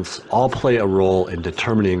nutrients all play a role in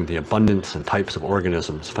determining the abundance and types of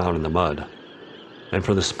organisms found in the mud. And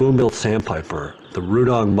for the spoon-billed sandpiper, the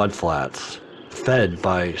Rudong mudflats, fed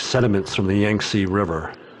by sediments from the Yangtze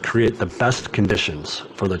River, create the best conditions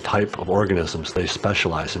for the type of organisms they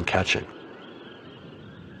specialize in catching.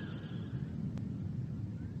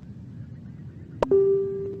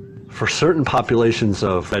 For certain populations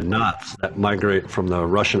of red knots that migrate from the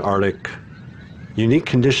Russian Arctic, unique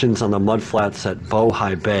conditions on the mudflats at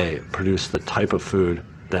Bohai Bay produce the type of food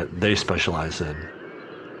that they specialize in.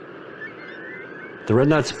 The red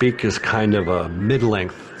knot's beak is kind of a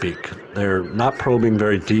mid-length beak. They're not probing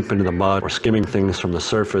very deep into the mud or skimming things from the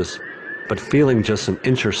surface, but feeling just an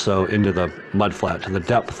inch or so into the mudflat to the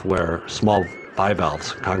depth where small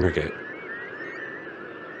bivalves congregate.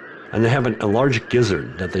 And they have a large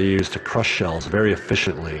gizzard that they use to crush shells very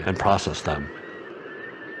efficiently and process them.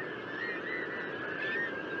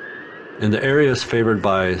 In the areas favored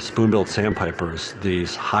by spoon-billed sandpipers,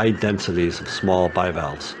 these high densities of small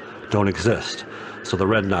bivalves don't exist, so the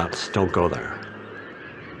red knots don't go there.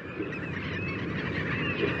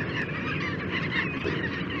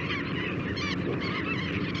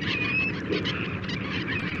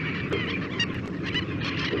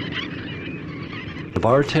 The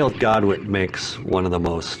bar-tailed godwit makes one of the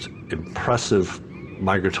most impressive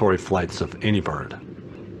migratory flights of any bird.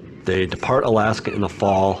 They depart Alaska in the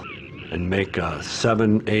fall and make a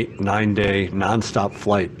 7, 8, 9-day non-stop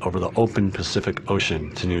flight over the open Pacific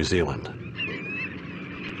Ocean to New Zealand.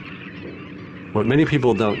 What many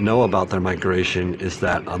people don't know about their migration is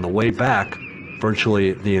that on the way back,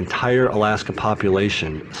 Virtually the entire Alaska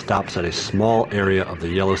population stops at a small area of the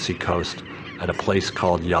Yellow Sea coast at a place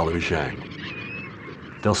called Yalujiang.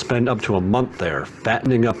 They'll spend up to a month there,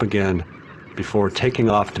 fattening up again, before taking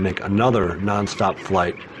off to make another nonstop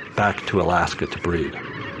flight back to Alaska to breed.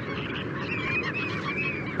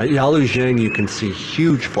 At Yalujiang, you can see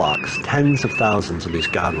huge flocks, tens of thousands of these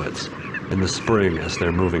godwits, in the spring as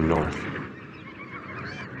they're moving north.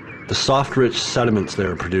 The soft, rich sediments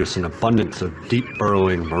there produce an abundance of deep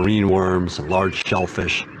burrowing marine worms and large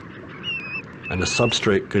shellfish, and a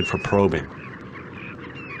substrate good for probing.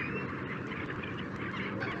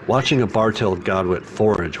 Watching a bar-tailed godwit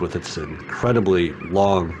forage with its incredibly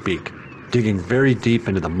long beak, digging very deep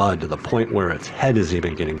into the mud to the point where its head is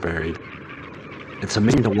even getting buried, it's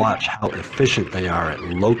amazing to watch how efficient they are at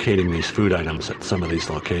locating these food items at some of these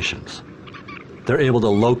locations. They're able to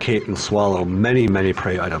locate and swallow many, many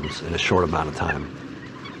prey items in a short amount of time.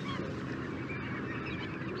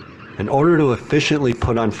 In order to efficiently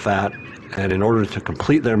put on fat and in order to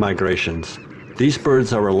complete their migrations, these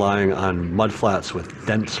birds are relying on mudflats with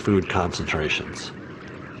dense food concentrations.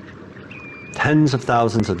 Tens of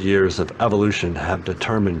thousands of years of evolution have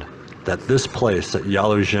determined that this place at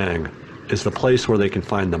Yalujiang is the place where they can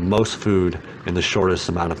find the most food in the shortest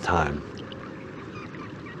amount of time.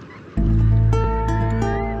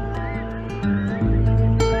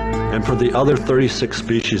 And for the other 36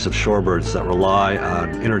 species of shorebirds that rely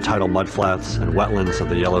on intertidal mudflats and wetlands of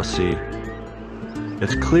the Yellow Sea,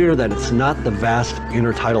 it's clear that it's not the vast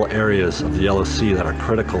intertidal areas of the Yellow Sea that are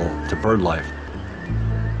critical to bird life,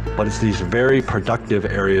 but it's these very productive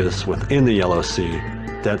areas within the Yellow Sea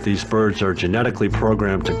that these birds are genetically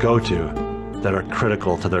programmed to go to that are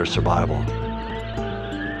critical to their survival.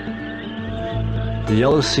 The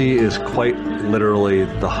Yellow Sea is quite literally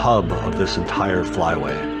the hub of this entire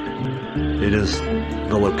flyway. It is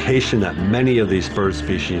the location that many of these bird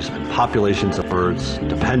species and populations of birds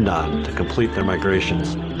depend on to complete their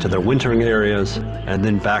migrations to their wintering areas and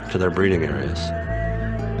then back to their breeding areas.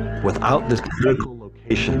 Without this critical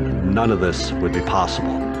location, none of this would be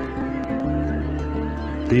possible.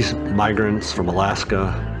 These migrants from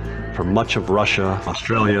Alaska, from much of Russia,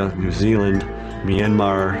 Australia, New Zealand,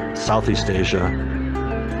 Myanmar, Southeast Asia,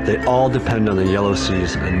 they all depend on the Yellow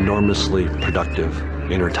Sea's enormously productive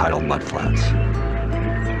intertidal mudflats.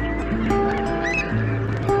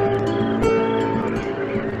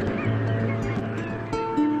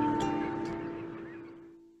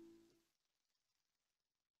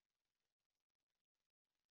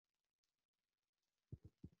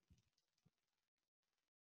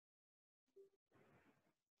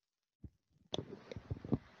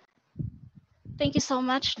 Thank you so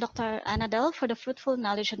much, Dr. Annadel, for the fruitful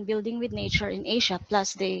knowledge on building with nature in Asia,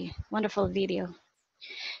 plus the wonderful video.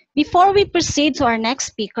 Before we proceed to our next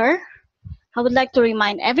speaker, I would like to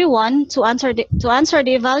remind everyone to answer the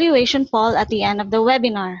evaluation poll at the end of the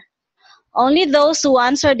webinar. Only those who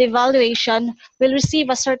answer the evaluation will receive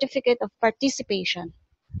a certificate of participation.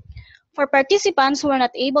 For participants who are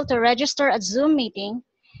not able to register at Zoom meeting,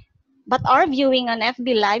 but are viewing on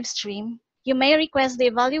FB live stream, you may request the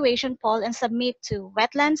evaluation poll and submit to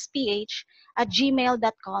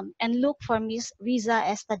wetlandsph@gmail.com and look for Ms. Riza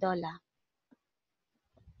Estadola.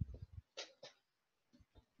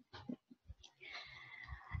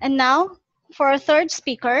 And now, for our third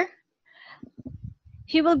speaker,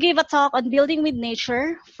 he will give a talk on building with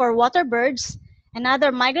nature for water birds and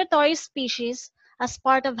other migratory species as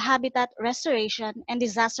part of habitat restoration and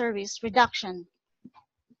disaster risk reduction.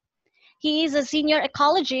 He is a senior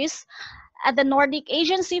ecologist at the Nordic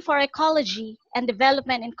Agency for Ecology and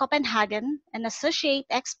Development in Copenhagen and associate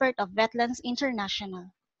expert of Wetlands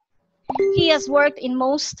International. He has worked in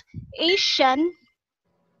most Asian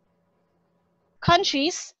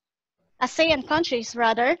countries, ASEAN countries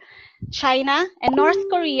rather, China and North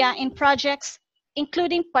Korea in projects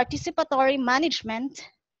including participatory management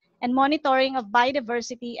and monitoring of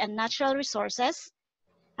biodiversity and natural resources,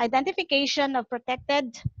 identification of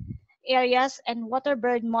protected areas, and water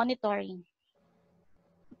bird monitoring.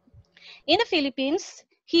 In the Philippines,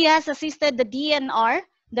 he has assisted the DNR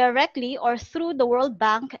directly or through the World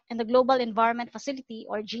Bank and the Global Environment Facility,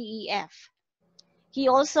 or GEF. He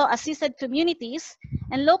also assisted communities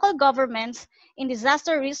and local governments in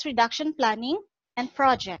disaster risk reduction planning and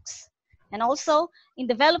projects, and also in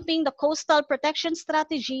developing the Coastal Protection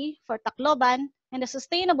Strategy for Tacloban and the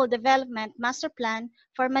Sustainable Development Master Plan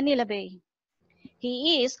for Manila Bay.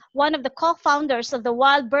 He is one of the co-founders of the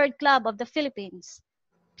Wild Bird Club of the Philippines.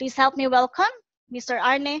 Please help me welcome Mr.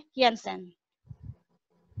 Arne Jensen.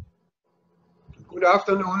 Good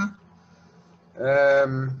afternoon,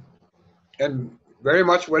 and Very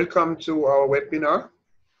much welcome to our webinar.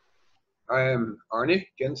 I am Arne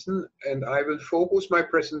Jensen, and I will focus my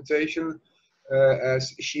presentation,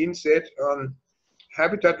 as Sheen said, on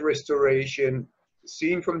habitat restoration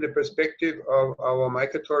seen from the perspective of our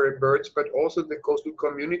migratory birds, but also the coastal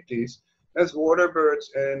communities, as water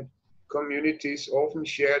birds and communities often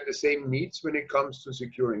share the same needs when it comes to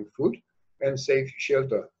securing food and safe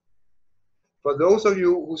shelter. For those of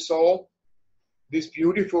you who saw this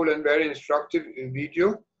beautiful and very instructive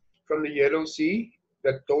video from the Yellow Sea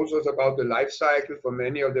that told us about the life cycle for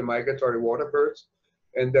many of the migratory water birds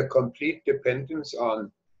and their complete dependence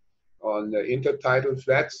on the intertidal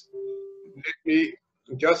flats. Let me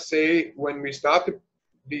just say, when we start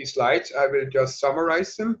these slides, I will just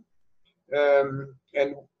summarize them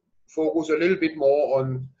and focus a little bit more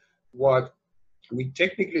on what we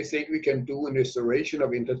technically think we can do in restoration of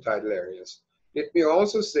intertidal areas. Let me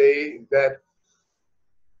also say that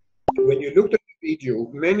when you looked at the video,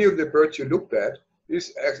 many of the birds you looked at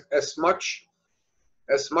is as much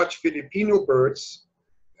Filipino birds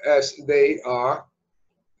as they are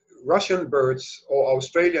Russian birds or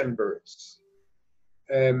Australian birds.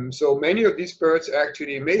 So many of these birds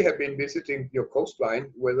actually may have been visiting your coastline,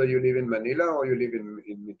 whether you live in Manila or you live in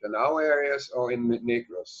Mindanao areas or in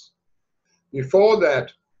Negros. Before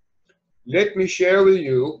that, let me share with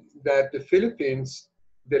you that the Philippines,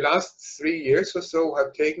 the last 3 years or so,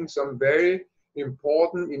 have taken some very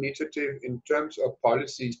important initiative in terms of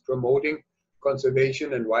policies promoting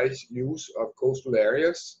conservation and wise use of coastal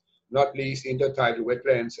areas, not least intertidal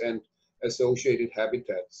wetlands and associated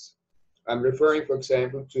habitats. I'm referring, for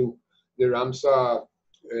example, to the Ramsar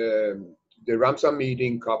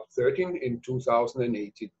meeting COP13 in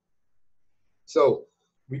 2018. So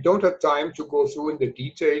we don't have time to go through in the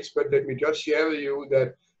details, but let me just share with you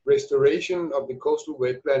that restoration of the coastal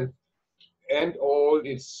wetland and all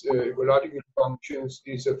its ecological functions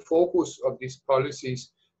is a focus of these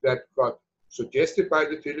policies that got suggested by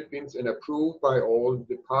the Philippines and approved by all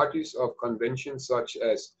the parties of conventions such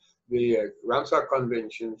as the Ramsar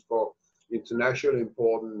Convention for international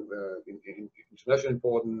important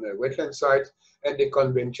wetland sites and the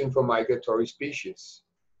Convention for Migratory Species.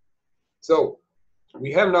 So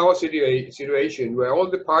we have now a situation where all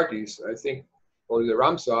the parties, I think, for the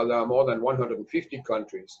Ramsar, there are more than 150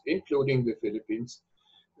 countries, including the Philippines,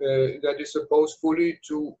 that is supposed fully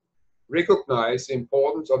to recognize the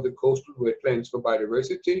importance of the coastal wetlands for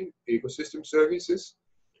biodiversity, ecosystem services,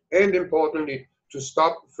 and importantly, to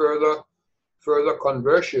stop further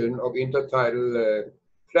conversion of intertidal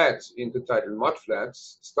flats, intertidal mud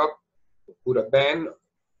flats, put a ban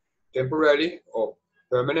temporarily or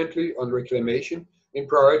permanently on reclamation in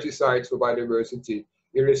priority sites for biodiversity,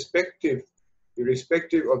 irrespective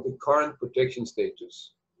of the current protection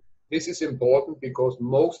status. This is important because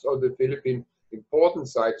most of the Philippine important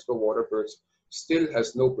sites for water birds still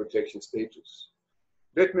has no protection status.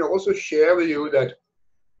 Let me also share with you that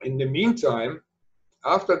in the meantime,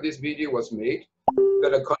 after this video was made,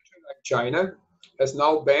 that a country like China has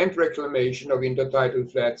now banned reclamation of intertidal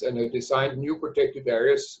flats and has designed new protected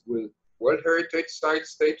areas with World Heritage Site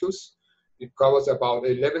status. It covers about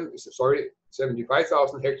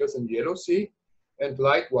 75,000 hectares in the Yellow Sea, and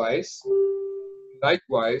likewise,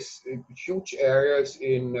 huge areas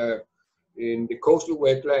in the coastal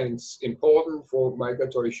wetlands important for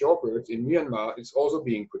migratory shorebirds in Myanmar is also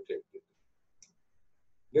being protected.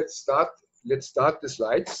 Let's start the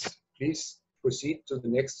slides. Please proceed to the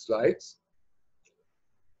next slides.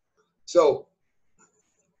 So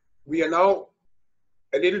we are now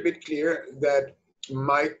a little bit clear that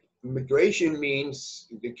migration means,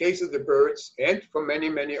 in the case of the birds and for many,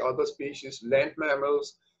 many other species, land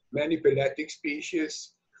mammals, many pelagic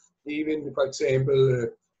species, even, for example,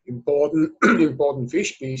 important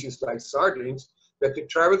fish species like sardines, that they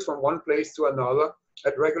travel from one place to another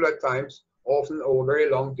at regular times, often over very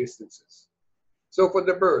long distances. So for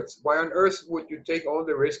the birds, why on earth would you take all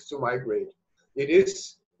the risks to migrate? It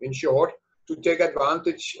is, in short, to take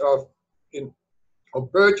advantage of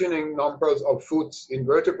burgeoning numbers of foods,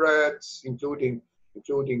 invertebrates, including,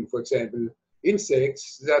 for example,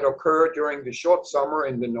 insects that occur during the short summer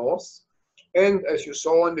in the north. And as you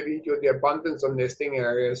saw in the video, the abundance of nesting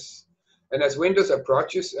areas. And as winters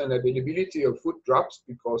approaches and availability of food drops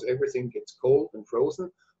because everything gets cold and frozen,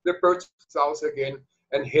 the birds south again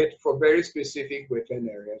and head for very specific wetland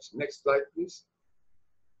areas. Next slide, please.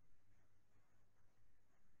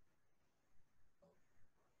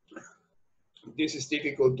 This is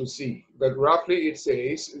difficult to see, but roughly it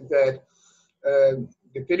says that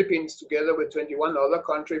the Philippines, together with 21 other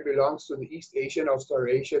countries, belongs to the East Asian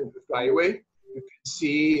Australasian Flyway. You can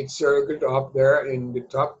see it circled up there in the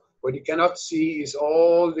top What you cannot see is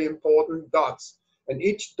all the important dots. And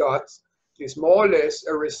each dot is more or less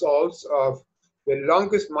a result of the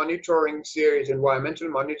longest monitoring series, environmental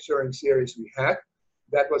monitoring series we had.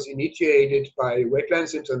 That was initiated by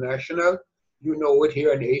Wetlands International. You know it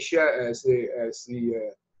here in Asia as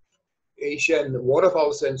the Asian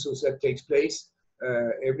waterfowl census that takes place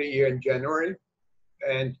every year in January.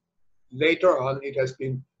 And later on, it has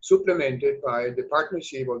been supplemented by the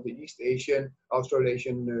partnership of the East Asian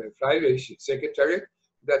Australasian Flyway Secretariat,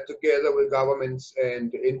 that together with governments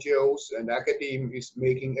and NGOs and academia is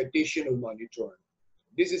making additional monitoring.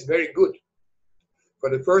 This is very good.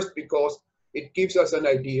 For the first, because it gives us an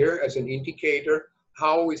idea as an indicator,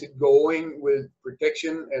 how is it going with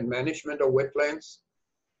protection and management of wetlands.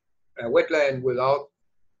 A wetland without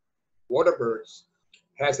water birds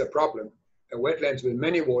has a problem. A wetlands with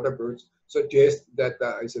many water birds suggests that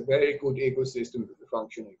there is a very good ecosystem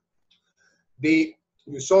functioning.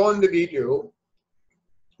 You saw in the video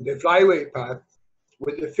the flyway path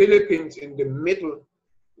with the Philippines in the middle,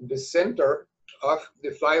 in the center of the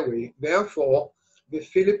flyway. Therefore, the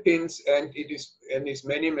Philippines and its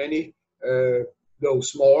many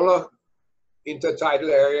those smaller intertidal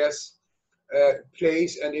areas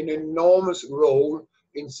plays an enormous role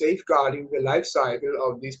in safeguarding the life cycle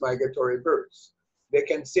of these migratory birds. They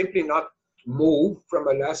can simply not move from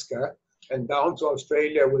Alaska and down to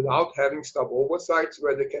Australia without having stopover sites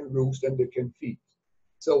where they can roost and they can feed.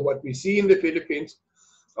 So what we see in the Philippines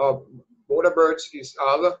of water birds is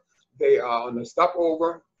either they are on a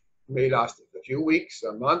stopover, may last a few weeks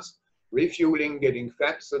or months, refueling, getting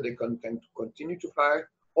fat so they can continue to fly,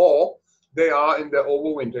 or they are in the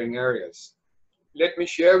overwintering areas. Let me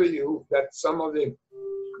share with you that some of the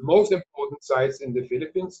most important sites in the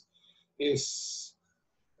Philippines is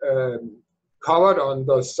covered on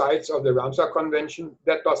the sites of the Ramsar Convention.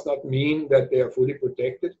 That does not mean that they are fully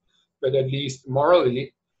protected, but at least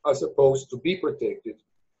morally are supposed to be protected.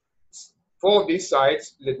 4 of these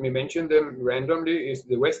sites, let me mention them randomly, is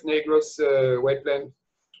the West Negros wetland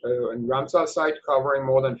and Ramsar site covering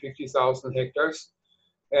more than 50,000 hectares,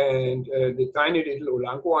 and the tiny little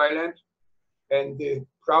Olanco Island, and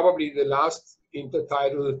probably the last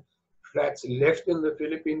intertidal flats left in the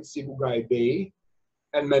Philippines, Sibugay Bay,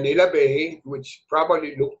 and Manila Bay, which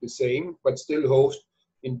probably look the same, but still host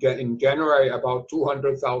in January about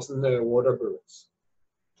 200,000 water birds.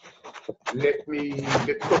 Let's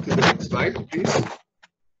go to the next slide, please.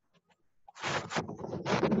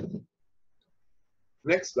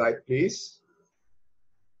 Next slide, please.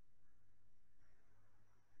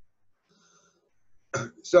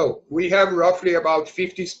 So we have roughly about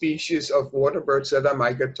 50 species of water birds that are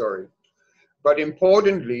migratory. But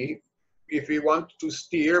importantly, if we want to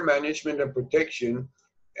steer management and protection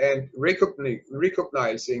and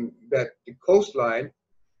recognizing that the coastline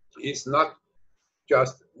is not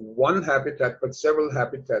just one habitat, but several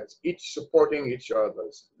habitats, each supporting each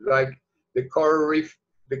other's, like the coral reefs,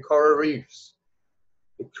 the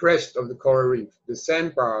crest of the coral reef, the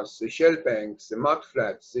sandbars, the shell banks, the mud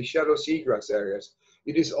flats, the shallow seagrass areas.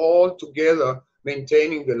 It is all together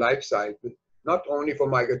maintaining the life cycle, not only for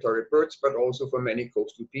migratory birds, but also for many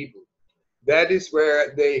coastal people. That is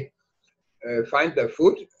where they find their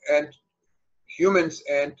food, and humans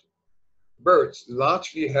and birds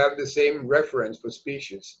largely have the same reference for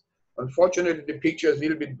species. Unfortunately, the picture is a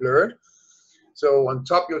little bit blurred. So on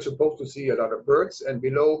top, you're supposed to see a lot of birds, and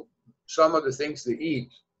below, some of the things they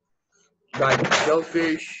eat, like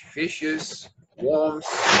shellfish, fishes, worms,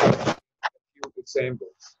 a few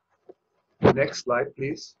examples. Next slide,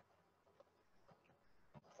 please.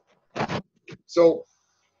 So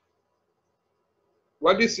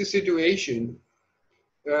what is the situation?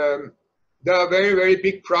 There are very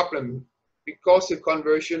big problem because the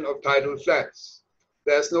conversion of tidal flats.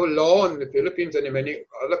 There's no law in the Philippines and in many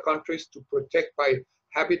other countries to protect by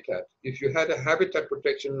habitat. If you had a habitat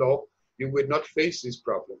protection law, you would not face this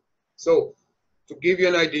problem. So to give you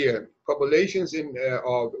an idea, populations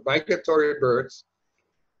of migratory birds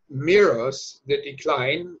mirrors the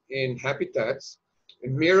decline in habitats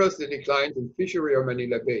and mirrors the decline in fishery of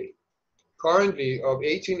Manila Bay. Currently, of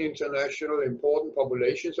 18 international important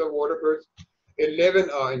populations of water birds, 11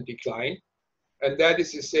 are in decline, and that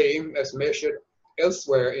is the same as measured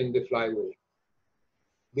elsewhere in the flyway.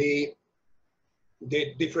 The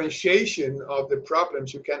differentiation of the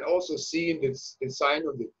problems you can also see in the design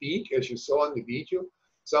of the peak, as you saw in the video.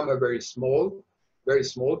 Some are very small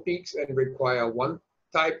peaks and require one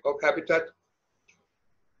type of habitat.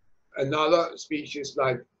 Another species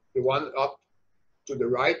like the one up to the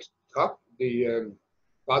right top, the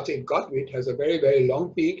Baltic godwit, has a very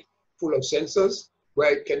long peak full of sensors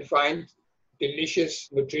where it can find delicious,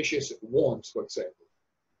 nutritious worms, for example.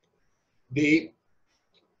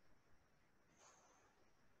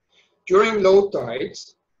 During low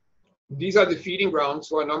tides, these are the feeding grounds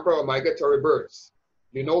for a number of migratory birds.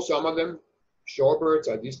 You know some of them. Shorebirds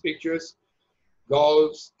are these pictures,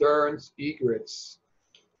 gulls, terns, egrets.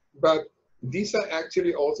 But these are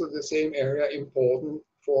actually also the same area important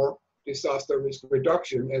for disaster risk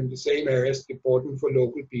reduction and the same areas important for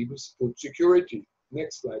local people's food security.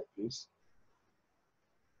 Next slide, please.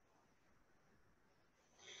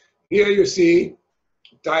 Here you see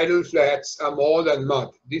tidal flats are more than mud.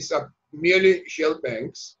 These are merely shell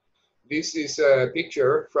banks. This is a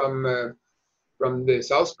picture from the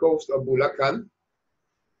south coast of Bulacan.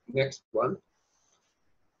 Next one.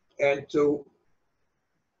 And to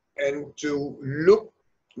look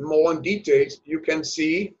more in details, you can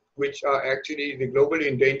see which are actually the globally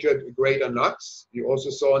endangered greater nuts. You also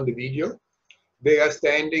saw in the video. They are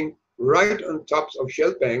standing right on tops of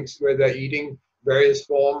shell banks where they're eating various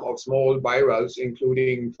forms of small bivalves,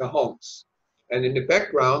 including tahongs. And in the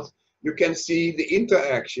background, you can see the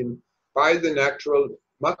interaction by the natural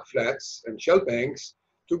mudflats and shell banks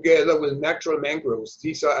together with natural mangroves.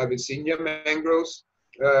 These are Abyssinia mangroves.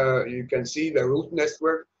 You can see the root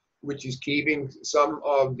network, which is keeping some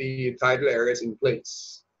of the tidal areas in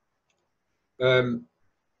place.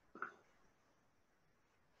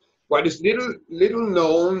 What is little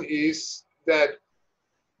known is that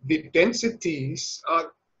the densities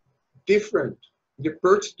are different. The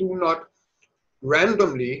birds do not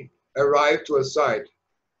randomly arrive to a site.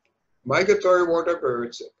 Migratory water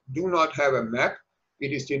birds do not have a map.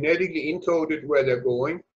 It is genetically encoded where they're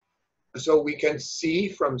going. So we can see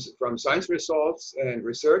from science results and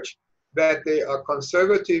research that they are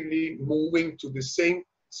conservatively moving to the same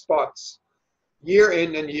spots year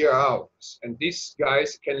in and year out. And these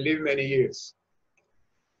guys can live many years.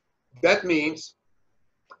 That means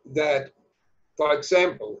that, for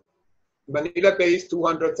example, Manila Bay is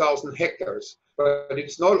 200,000 hectares, but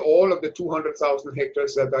it's not all of the 200,000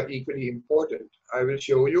 hectares that are equally important. I will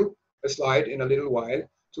show you a slide in a little while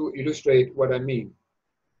to illustrate what I mean.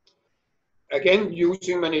 Again,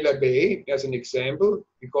 using Manila Bay as an example,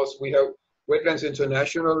 because we have Wetlands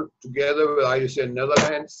International together with IUCN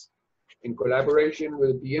Netherlands in collaboration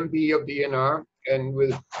with BMB of DNR and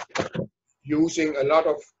with using a lot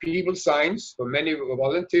of people science for many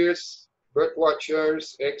volunteers, bird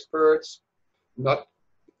watchers, experts, not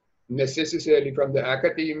necessarily from the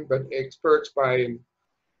academe, but experts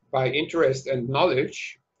by interest and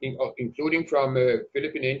knowledge, including from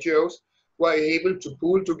Philippine NGOs, were able to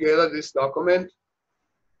pull together this document.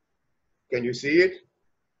 Can you see it?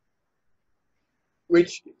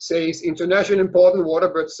 Which says International Important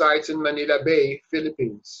Waterbird Sites in Manila Bay,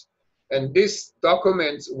 Philippines. And this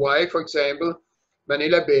documents why, for example,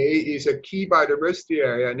 Manila Bay is a key biodiversity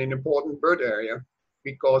area and an important bird area,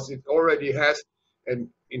 because it already has an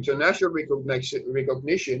international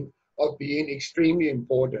recognition of being extremely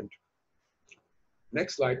important.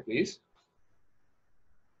 Next slide, please.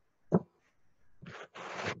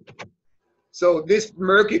 So this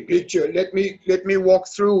murky picture, let me walk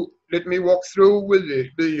through with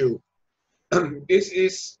you. This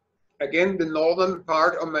is again the northern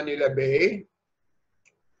part of Manila Bay,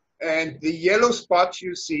 and the yellow spot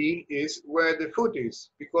you see is where the food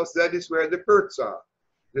is, because that is where the birds are.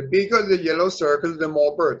 The bigger the yellow circle, the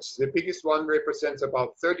more birds. The biggest one represents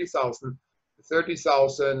about 30,000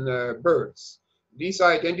 birds. These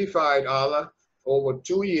are identified over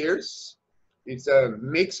 2 years. It's a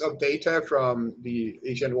mix of data from the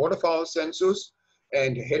Asian waterfowl census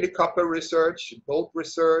and helicopter research, boat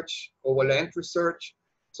research, overland research.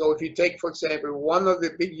 So if you take, for example, one of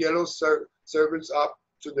the big yellow circles up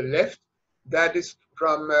to the left, that is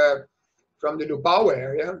from the Lubao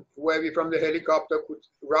area, where we from the helicopter could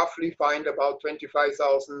roughly find about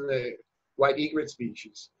 25,000 white egret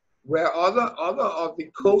species. Where other of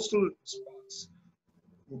the coastal spots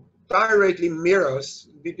directly mirrors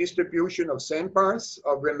the distribution of sandbars,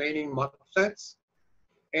 of remaining mudflats.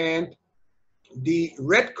 And the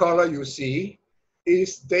red color you see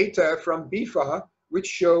is data from BIFA, which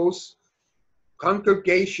shows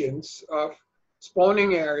congregations of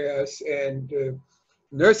spawning areas and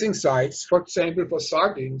nursing sites, for example, for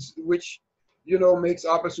sardines, which makes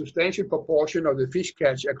up a substantial proportion of the fish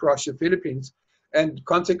catch across the Philippines, and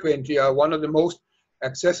consequently are one of the most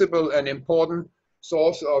accessible and important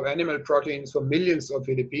source of animal proteins for millions of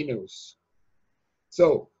Filipinos.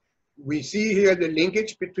 So we see here the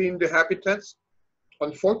linkage between the habitats.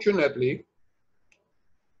 Unfortunately,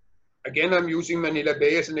 again, I'm using Manila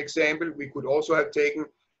Bay as an example. We could also have taken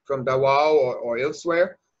from Davao or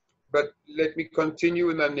elsewhere. But let me continue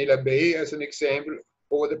in Annadel Bay as an example.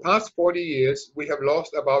 Over the past 40 years, we have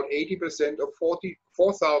lost about 80% of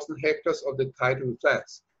 44,000 hectares of the tidal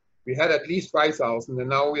flats. We had at least 5,000, and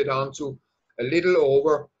now we're down to a little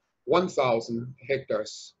over 1,000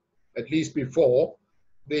 hectares, at least before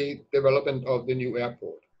the development of the new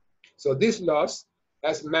airport. So this loss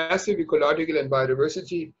has massive ecological and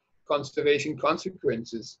biodiversity conservation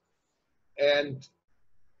consequences. And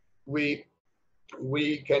we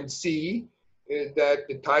can see that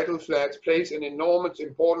the tidal flats plays an enormous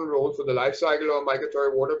important role for the life cycle of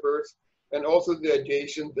migratory water birds, and also the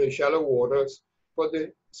adjacent shallow waters for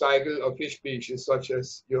the cycle of fish species such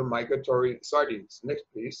as your migratory sardines. Next,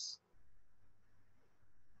 please.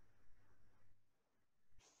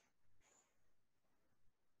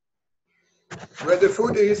 Where the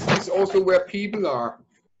food is also where people are.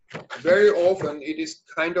 Very often it is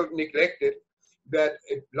kind of neglected that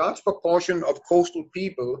a large proportion of coastal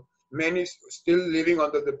people, many still living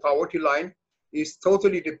under the poverty line, is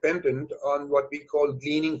totally dependent on what we call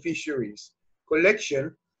gleaning fisheries.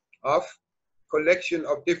 Collection of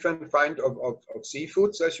different kinds of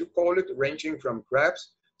seafoods, as you call it, ranging from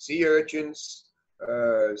crabs, sea urchins,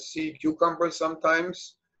 sea cucumbers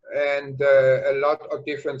sometimes, and a lot of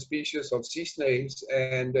different species of sea snails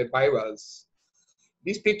and bivalves.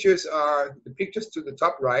 These pictures are, the pictures to the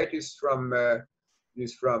top right is from the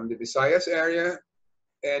Visayas area,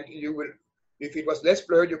 and you will, if it was less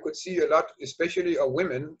blurred, you could see a lot, especially of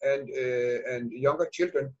women and younger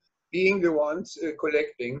children, being the ones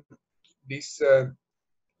collecting these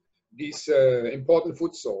important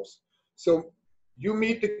food source. So you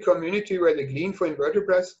meet the community where they glean for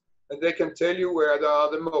invertebrates, and they can tell you where there are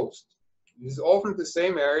the most. This is often the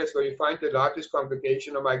same areas where you find the largest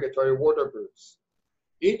congregation of migratory water birds.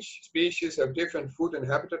 Each species have different food and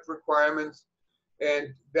habitat requirements,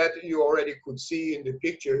 and that you already could see in the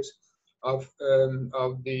pictures of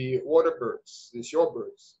the water birds, the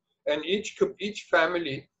shorebirds. And each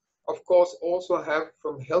family, of course, also have,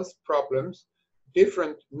 from health problems,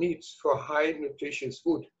 different needs for high nutritious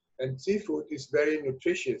food, and seafood is very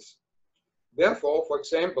nutritious. Therefore, for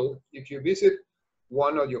example, if you visit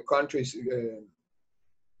one of your country's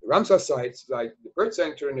Ramsar sites, like the bird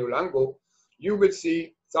sanctuary in Ulango, you will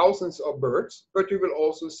see thousands of birds, but you will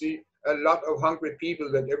also see a lot of hungry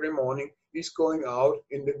people that every morning is going out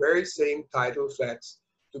in the very same tidal flats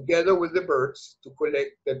together with the birds to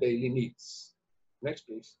collect their daily needs. Next,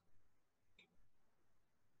 please.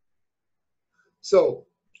 So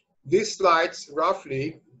these slides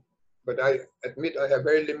roughly, but I admit I have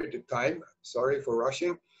very limited time, sorry for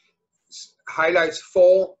rushing, highlights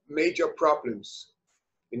 4 major problems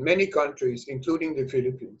in many countries, including the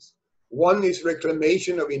Philippines. One is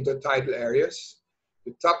reclamation of intertidal areas.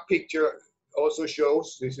 The top picture also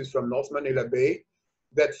shows, this is from North Manila Bay,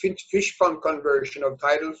 that fish pond conversion of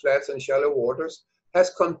tidal flats and shallow waters has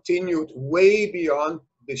continued way beyond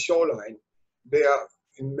the shoreline. They are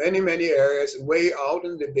in many, many areas way out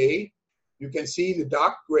in the bay. You can see the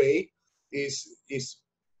dark gray is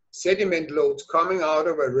sediment loads coming out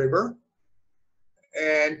of a river.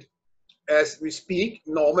 And as we speak,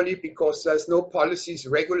 normally, because there's no policies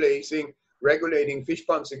regulating fish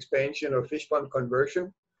ponds expansion or fish pond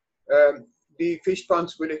conversion, the fish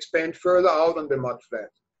ponds will expand further out on the mudflat.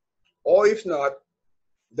 Or if not,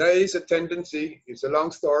 there is a tendency, it's a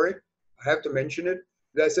long story, I have to mention it,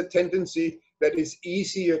 there's a tendency that it's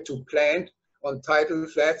easier to plant on tidal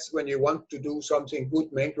flats when you want to do something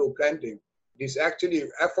good mangrove planting. It's actually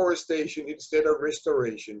afforestation instead of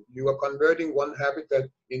restoration. You are converting one habitat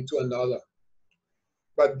into another.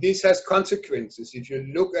 But this has consequences. If you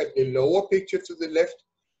look at the lower picture to the left,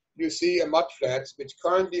 you see a mudflat which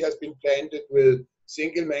currently has been planted with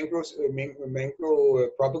single mangrove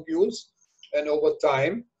propagules, and over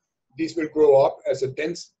time this will grow up as a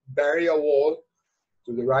dense barrier wall.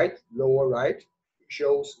 To the right, lower right,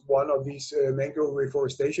 shows one of these mangrove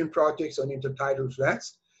reforestation projects on intertidal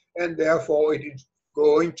flats, and therefore it is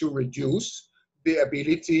going to reduce the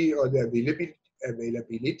ability or the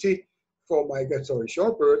availability for migratory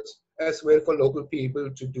shorebirds as well for local people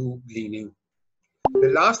to do gleaning. The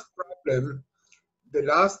last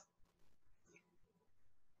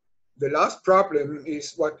problem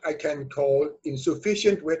is what I can call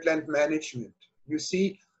insufficient wetland management. You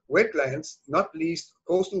see, wetlands, not least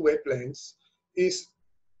coastal wetlands, is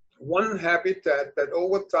one habitat that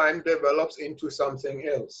over time develops into something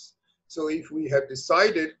else. So if we have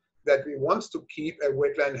decided that we want to keep a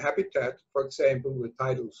wetland habitat, for example, with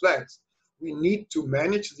tidal flats, we need to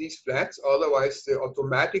manage these flats, otherwise they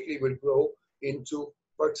automatically will grow into,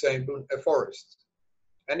 for example, a forest.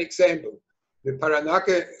 An example, the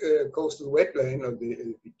Paranake coastal wetland, or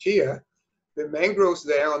the TIA, the mangroves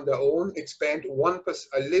there on their own expand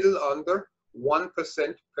a little under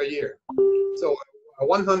 1% per year. So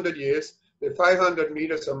 100 years, the 500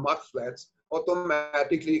 meters of mudflats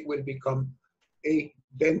automatically will become a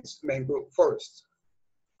dense mangrove forest.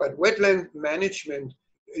 But wetland management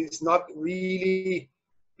is not really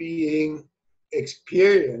being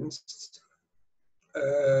experienced,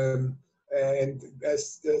 and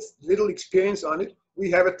as there's little experience on it, we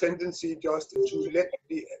have a tendency just to let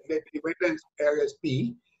the wetland areas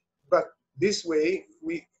be. But this way,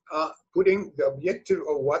 we are putting the objective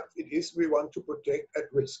of what it is we want to protect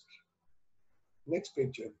at risk. Next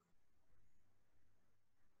picture.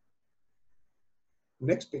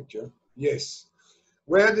 Next picture. Yes.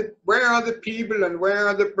 Where are the people and where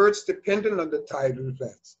are the birds dependent on the tidal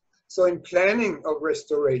flats? So in planning of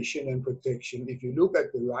restoration and protection, if you look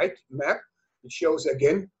at the right map, it shows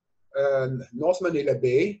again North Manila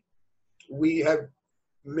Bay. We have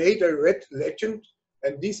made a red legend,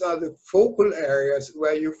 and these are the focal areas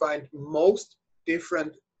where you find most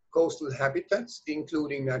different coastal habitats,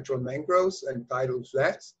 including natural mangroves and tidal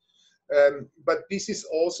flats. But this is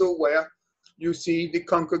also where you see the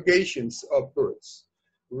congregations of birds.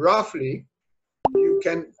 Roughly, you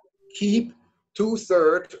can keep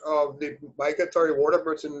 2/3 of the migratory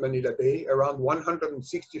waterbirds in Manila Bay, around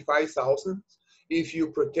 165,000, if you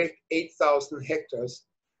protect 8,000 hectares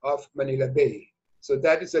of Manila Bay. So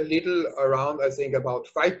that is a little around, I think, about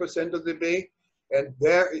 5% of the bay, and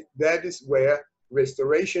that is where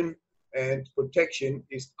restoration and protection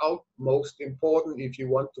is utmost important if you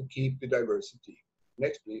want to keep the diversity.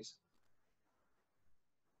 Next, please.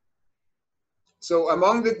 So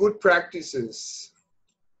among the good practices,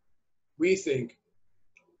 we think,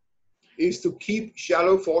 is to keep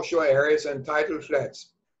shallow foreshore areas and tidal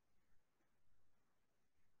flats,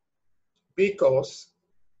 because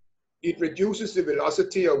it reduces the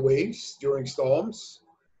velocity of waves during storms,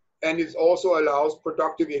 and it also allows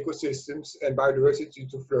productive ecosystems and biodiversity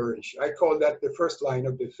to flourish. I call that the first line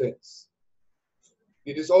of defense.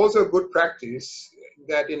 It is also a good practice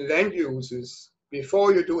that in land uses,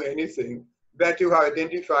 before you do anything, that you have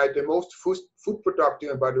identified the most food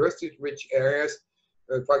productive and biodiversity-rich areas,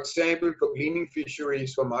 for example, for gleaning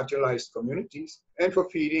fisheries for marginalized communities and for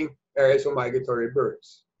feeding areas for migratory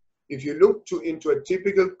birds. If you look into a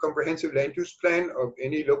typical comprehensive land use plan of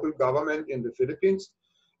any local government in the Philippines,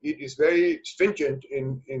 it is very stringent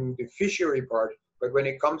in the fishery part, but when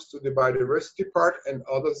it comes to the biodiversity part and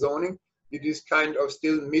other zoning, it is kind of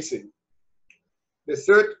still missing. The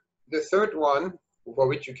third one, for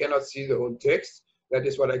which you cannot see the whole text, that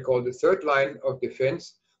is what I call the third line of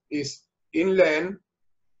defense, is inland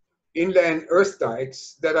earth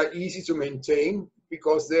dikes that are easy to maintain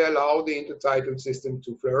because they allow the intertidal system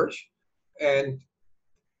to flourish, and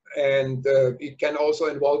it can also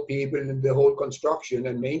involve people in the whole construction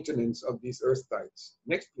and maintenance of these earth dikes.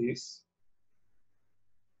 Next, please.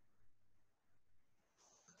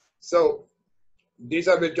 So these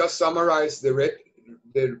I will just summarize the red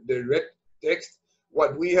text.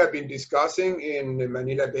 What we have been discussing in the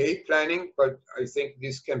Manila Bay planning, but I think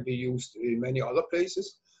this can be used in many other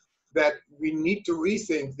places, that we need to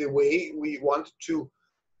rethink the way we want to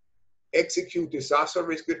execute disaster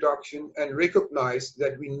risk reduction and recognize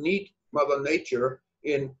that we need Mother Nature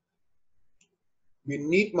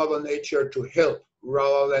to help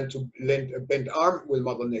rather than to lend a bent arm with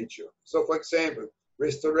Mother Nature. So for example,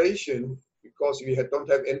 restoration, because we don't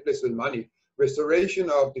have endless with money, restoration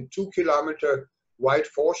of the 2-kilometer wide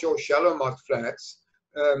foreshore shallow mud flats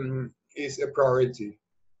is a priority.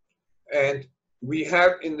 And we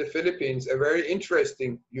have in the Philippines a very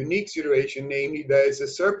interesting, unique situation, namely there is a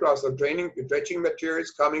surplus of dredging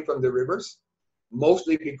materials coming from the rivers,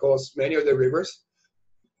 mostly because many of the rivers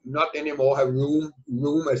not anymore have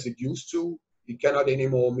room as it used to. It cannot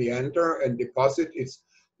anymore meander and deposit its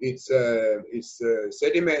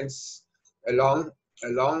sediments along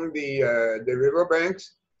the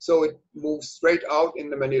riverbanks, so it moves straight out in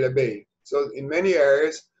the Manila Bay. So in many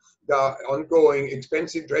areas, there are ongoing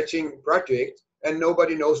expensive dredging projects, and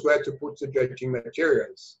nobody knows where to put the dredging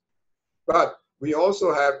materials. But we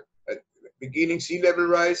also have beginning sea level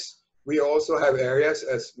rise. We also have areas,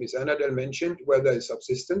 as Ms. Annadel mentioned, where there is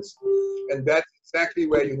subsidence, and that's exactly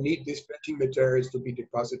where you need these dredging materials to be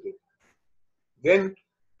deposited. Then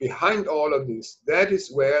behind all of this, that is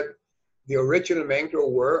where the original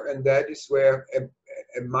mangrove were, and that is where a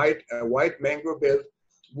white mangrove belt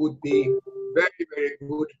would be very, very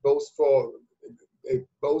good, both for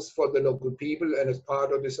the local people and as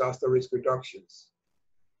part of disaster risk reductions.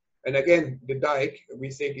 And again, the dike, we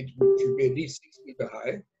think it should be at least 6 meters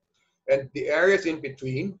high. And the areas in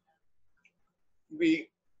between,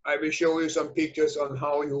 I will show you some pictures on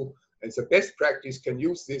how you, as a best practice, can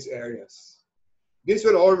use these areas. This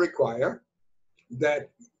will all require that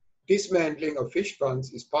dismantling of fish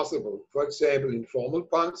ponds is possible. For example, in formal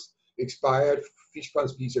ponds, expired fish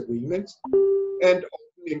ponds lease agreements, and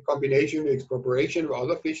in combination with expropriation of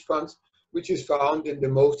other fish ponds, which is found in the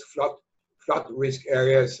most flood risk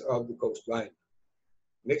areas of the coastline.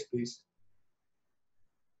 Next, please.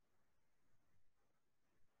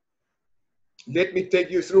 Let me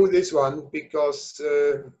take you through this one because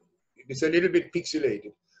it's a little bit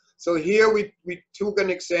pixelated. So here we took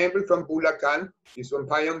an example from Bulacan, this from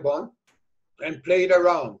Cabanban, and played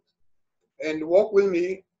around. And walk with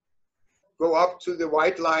me, go up to the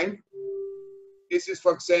white line. This is,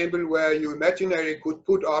 for example, where you imaginarily could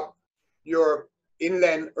put up your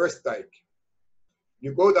inland earth dike.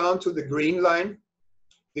 You go down to the green line.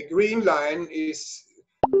 The green line is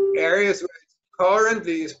areas where it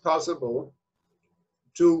currently is possible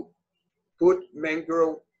to put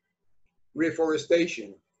mangrove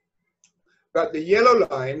reforestation. But the yellow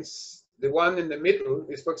lines, the one in the middle,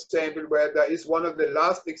 is, for example, where there is one of the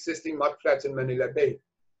last existing mudflats in Manila Bay.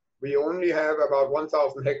 We only have about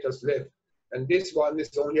 1,000 hectares left. And this one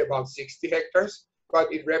is only about 60 hectares,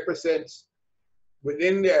 but it represents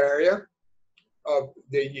within the area of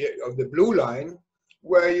the blue line,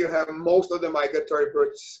 where you have most of the migratory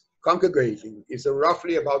birds congregating. It's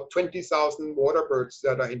roughly about 20,000 water birds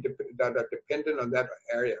that are dependent on that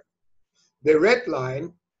area. The red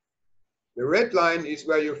line is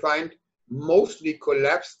where you find mostly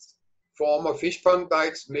collapsed former fish pond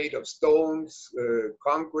dikes made of stones,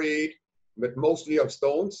 concrete, but mostly of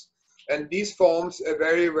stones. And these forms a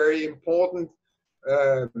very, very important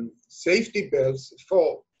safety belts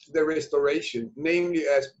for the restoration, namely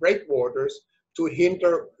as breakwaters to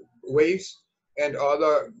hinder waves and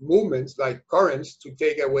other movements like currents to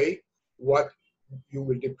take away what you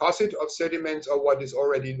will deposit of sediments or what is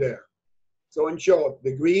already there. So in short,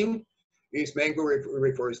 the green is mangrove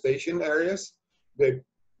reforestation areas, the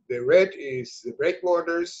red is the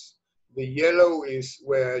breakwaters, the yellow is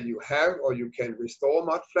where you have or you can restore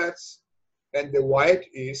mudflats, and the white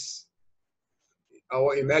is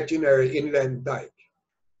our imaginary inland dike.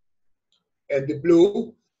 And the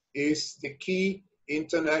blue is the key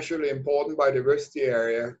internationally important biodiversity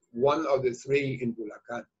area, one of the three in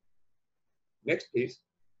Bulacan. Next, please.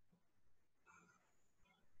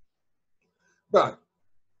 But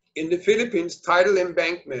in the Philippines, tidal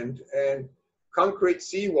embankment and concrete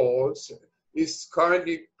seawalls is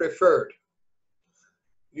currently preferred.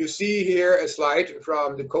 You see here a slide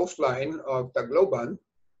from the coastline of Tacloban,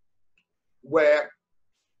 where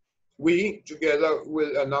we, together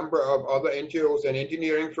with a number of other NGOs and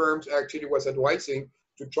engineering firms, actually was advising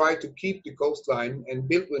to try to keep the coastline and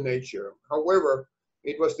build with nature. However,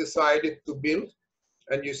 it was decided to build,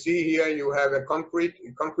 and you see here you have a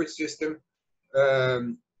concrete system,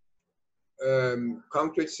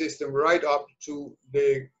 right up to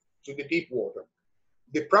the deep water.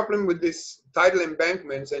 The problem with this tidal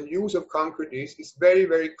embankments and use of concrete is it's very,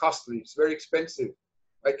 very costly. It's very expensive.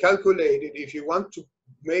 I calculated if you want to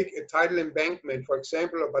make a tidal embankment, for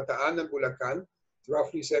example, of Bataan and Bulacan,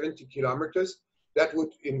 roughly 70 kilometers, that would,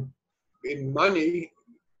 in money,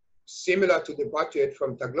 similar to the budget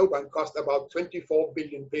from Tacloban, cost about 24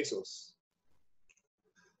 billion pesos.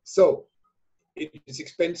 So it is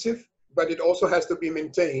expensive, but it also has to be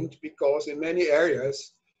maintained because in many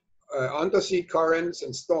areas, undersea currents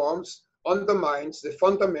and storms undermines the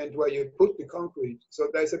fundament where you put the concrete. So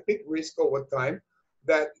there's a big risk over time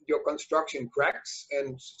that your construction cracks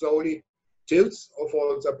and slowly tilts or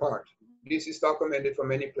falls apart. This is documented from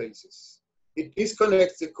many places. It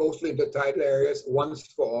disconnects the coastal intertidal areas once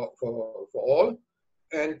for all,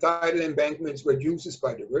 and tidal embankments reduces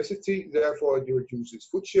biodiversity, therefore it reduces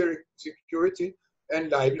food security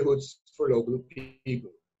and livelihoods for local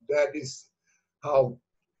people. That is how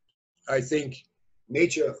I think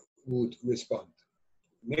nature would respond.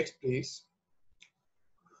 Next, please.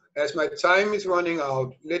 As my time is running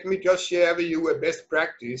out, let me just share with you a best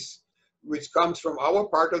practice which comes from our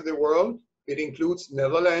part of the world. It includes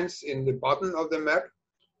Netherlands in the bottom of the map,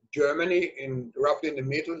 Germany roughly in the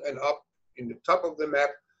middle, and up in the top of the map,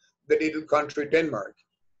 the little country Denmark.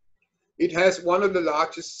 It has one of the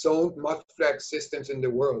largest zoned mudflat systems in the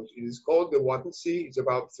world. It is called the Wetlands. It's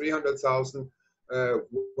about 300,000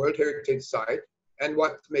 World Heritage Site. And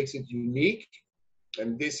what makes it unique,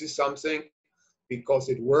 and this is something because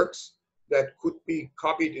it works, that could be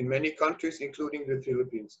copied in many countries, including the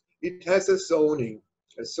Philippines. It has a zoning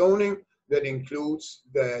that includes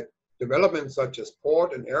that developments such as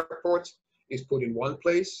port and airports is put in one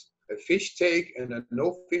place. a fish take and a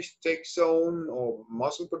no fish take zone or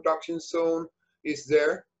mussel production zone is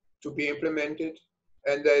there to be implemented.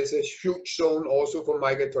 And there's a huge zone also for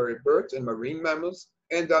migratory birds and marine mammals,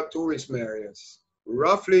 and there are tourism areas.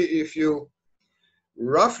 Roughly, if you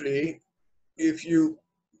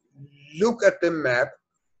look at the map,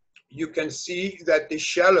 you can see that the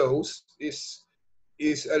shallows is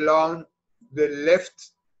along the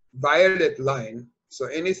left violet line. So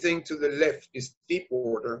anything to the left is deep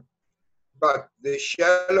water, but the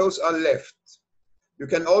shallows are left. You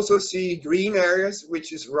can also see green areas,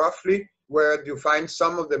 which is roughly where you find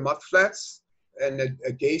some of the mudflats, and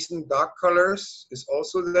adjacent dark colors is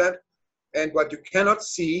also that. And what you cannot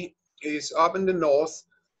see is up in the north,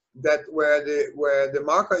 that where the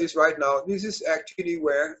marker is right now. This is actually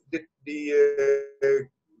where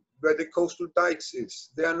where the coastal dikes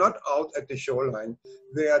is. They are not out at the shoreline;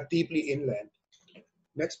 they are deeply inland.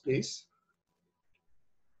 Next, please.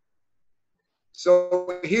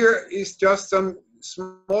 So here is just some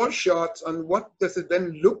small shots on what does it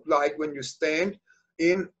then look like when you stand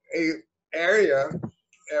in a area,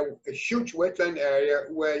 a huge wetland area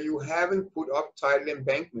where you haven't put up tidal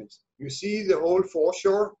embankments. You see the whole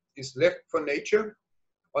foreshore is left for nature.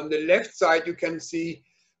 On the left side you can see,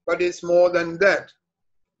 but it's more than that.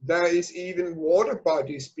 There is even water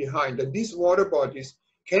bodies behind, and these water bodies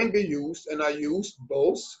can be used and are used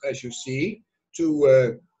both, as you see,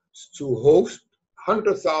 to host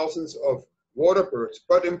hundreds of thousands of water birds.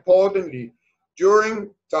 But importantly,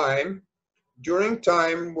 during time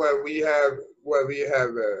where we have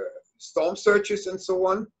storm surges and so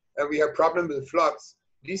on, and we have problems with floods,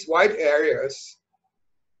 these white areas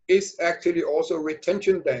is actually also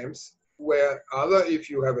retention dams, where if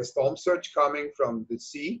you have a storm surge coming from the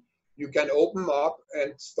sea, you can open up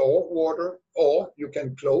and store water, or you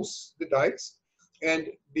can close the dikes, and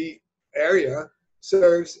the area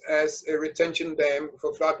serves as a retention dam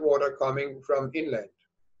for flood water coming from inland.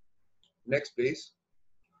 Next, please.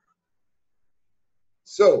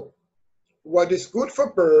 So, what is good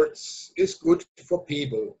for birds is good for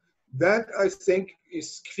people. That, I think,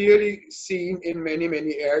 is clearly seen in many,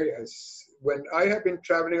 many areas. When I have been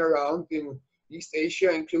traveling around in East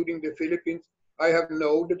Asia, including the Philippines, I have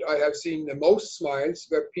noted, I have seen the most smiles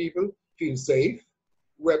where people feel safe,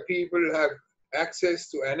 where people have access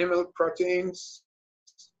to animal proteins,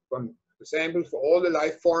 for example, for all the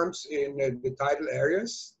life forms in the tidal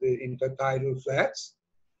areas, the intertidal flats.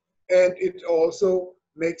 And it also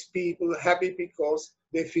makes people happy because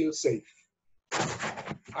they feel safe.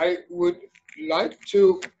 I would like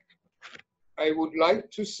to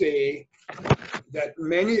say that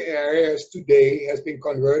many areas today has been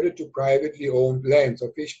converted to privately owned lands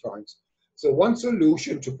or fish ponds. So one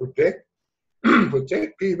solution to protect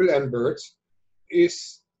people and birds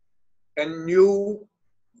is a new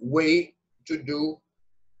way to do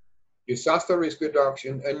disaster risk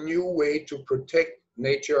reduction, a new way to protect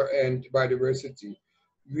nature and biodiversity.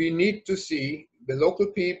 We need to see the local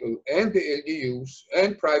people and the LDUs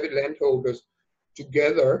and private landholders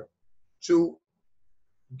together to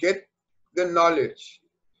get the knowledge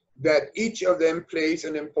that each of them plays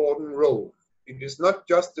an important role. It is not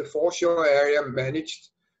just the foreshore area managed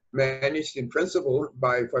in principle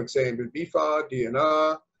by, for example, BIFA,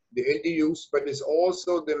 DNR, the LDUs, but it's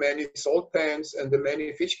also the many salt pans and the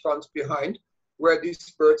many fish ponds behind where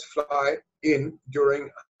these birds fly in during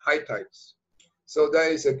high tides. So there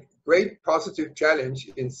is a great positive challenge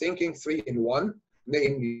in thinking 3 in 1,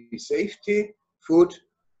 namely safety, food,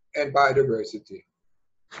 and biodiversity.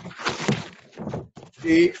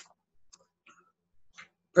 The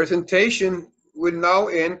presentation will now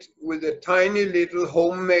end with a tiny little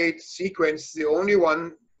homemade sequence, the only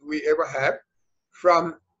one we ever have,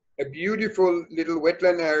 from a beautiful little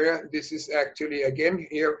wetland area. This is actually, again,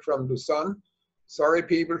 here from Luzon. Sorry,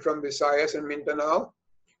 people from Visayas and Mindanao.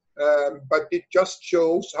 But it just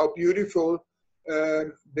shows how beautiful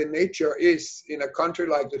the nature is in a country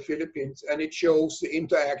like the Philippines, and it shows the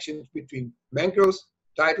interactions between mangroves,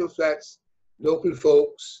 tidal flats, local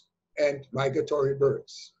folks, and migratory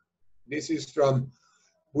birds. This is from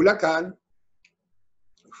Bulacan,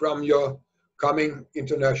 from your coming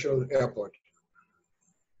international airport.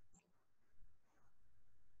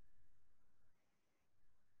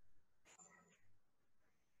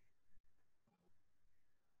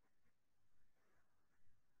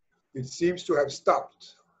 It seems to have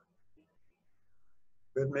stopped,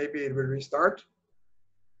 but maybe it will restart.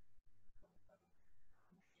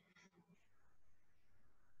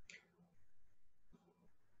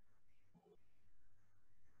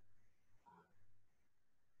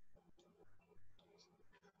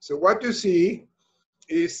 So what you see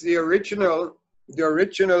is the original the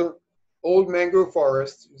original old mangrove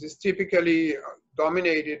forest is typically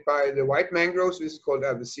dominated by the white mangroves, which is called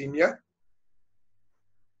Abyssinia.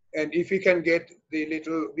 And if we can get the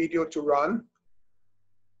little video to run,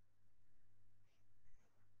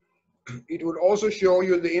 it would also show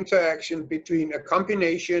you the interaction between a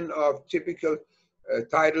combination of typical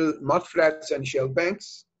tidal mudflats and shell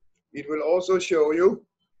banks. It will also show you,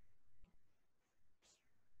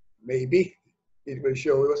 maybe it will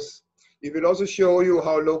show us, it will also show you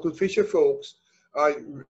how local fisher folks are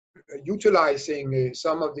utilizing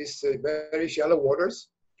some of these very shallow waters.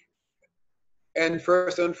 And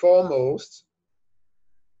first and foremost,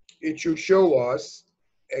 it should show us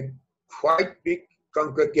a quite big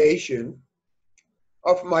congregation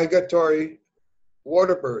of migratory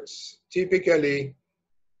water birds. Typically,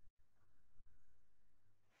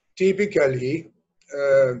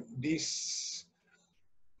 these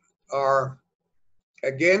are,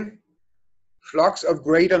 again, flocks of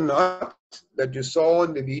greater knot that you saw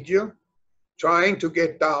in the video, trying to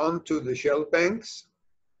get down to the shell banks.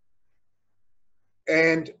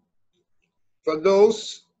 And for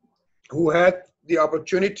those who had the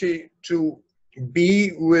opportunity to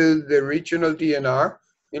be with the regional DNR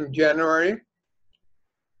in January,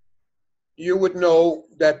 you would know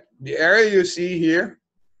that the area you see here,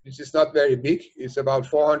 this is not very big, it's about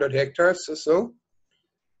 400 hectares or so,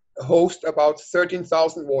 host about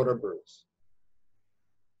 13,000 water birds.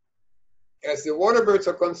 As the water birds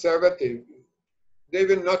are conservative, they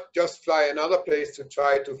will not just fly another place to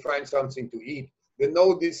try to find something to eat. They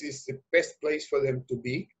know this is the best place for them to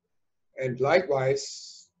be. And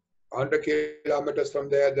likewise, 100 kilometers from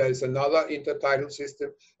there, there is another intertidal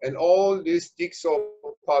system. And all these jigsaw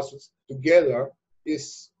puzzles together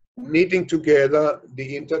is knitting together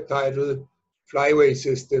the intertidal flyway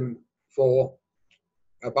system for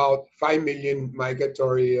about 5 million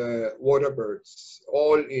migratory water birds,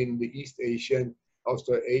 all in the East Asian,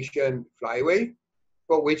 Australasian flyway,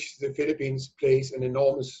 for which the Philippines plays an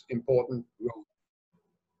enormous important role.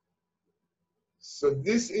 So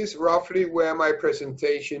this is roughly where my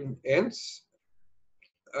presentation ends.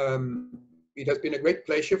 It has been a great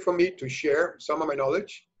pleasure for me to share some of my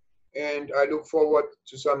knowledge, and I look forward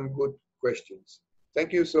to some good questions.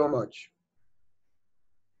 Thank you so much.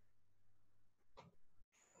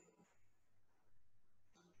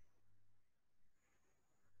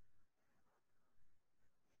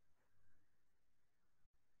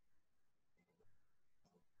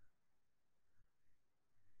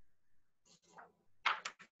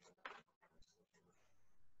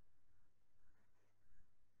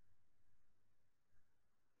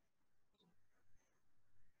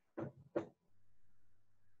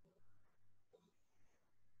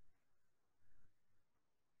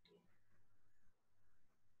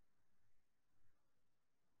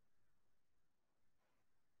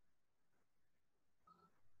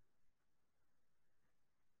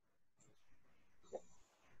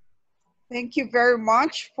 Thank you very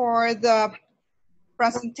much for the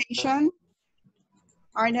presentation,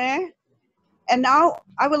 Arne. And now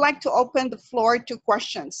I would like to open the floor to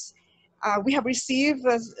questions. We have received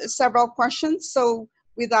several questions, so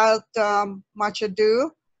without much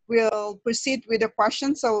ado, we'll proceed with the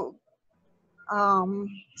questions. So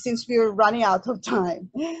since we're running out of time,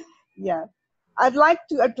 yeah. I'd like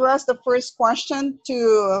to address the first question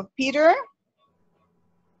to Peter.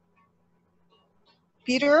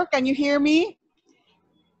 Peter, can you hear me?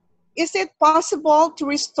 Is it possible to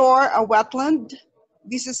restore a wetland?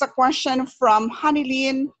 This is a question from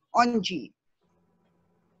Hanilin Onji.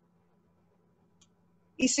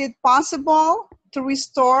 Is it possible to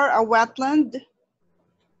restore a wetland?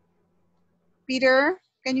 Peter,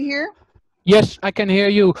 can you hear? Yes, I can hear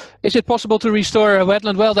you. Is it possible to restore a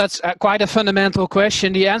wetland? Well, that's quite a fundamental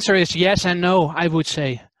question. The answer is yes and no, I would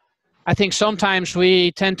say. I think sometimes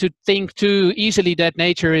we tend to think too easily that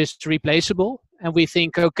nature is replaceable. And we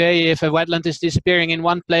think, okay, if a wetland is disappearing in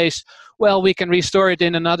one place, well, we can restore it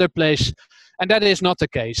in another place. And that is not the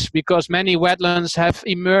case, because many wetlands have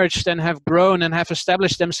emerged and have grown and have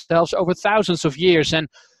established themselves over thousands of years. And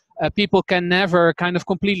people can never kind of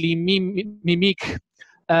completely mimic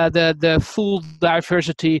the full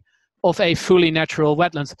diversity of a fully natural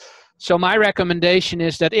wetland. So my recommendation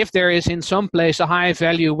is that if there is in some place a high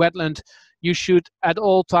value wetland, you should at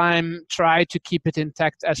all time try to keep it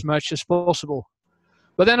intact as much as possible.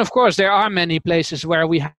 But then, of course, there are many places where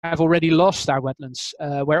we have already lost our wetlands,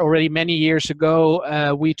 where already many years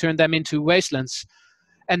ago we turned them into wastelands.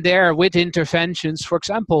 And there, with interventions, for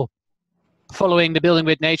example, following the building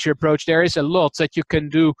with nature approach, there is a lot that you can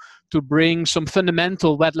do to bring some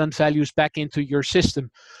fundamental wetland values back into your system.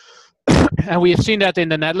 And we have seen that in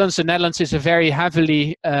the Netherlands. The Netherlands is a very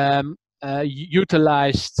heavily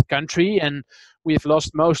utilized country, and we've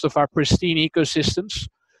lost most of our pristine ecosystems.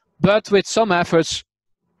 But with some efforts,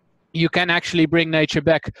 you can actually bring nature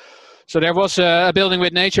back. So there was a Building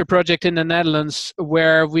with Nature project in the Netherlands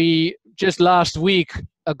where we just last week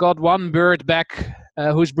got one bird back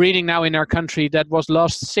who's breeding now in our country that was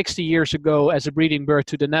lost 60 years ago as a breeding bird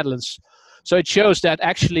to the Netherlands. So it shows that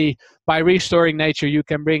actually by restoring nature, you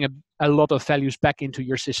can bring a lot of values back into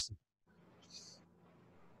your system.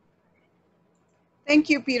 Thank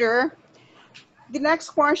you, Peter. The next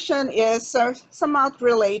question is somewhat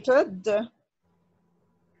related.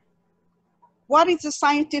 What is the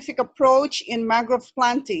scientific approach in mangrove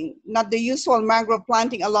planting, not the usual mangrove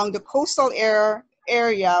planting along the coastal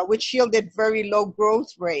area, which yielded very low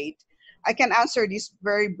growth rate? I can answer this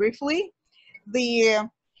very briefly. The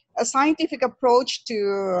scientific approach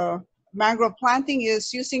to mangrove planting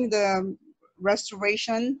is using the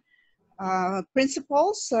restoration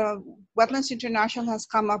principles. Wetlands International has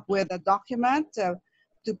come up with a document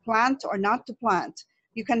to plant or not to plant.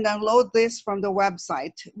 You can download this from the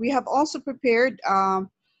website. We have also prepared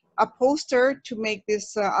a poster to make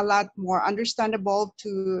this a lot more understandable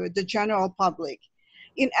to the general public.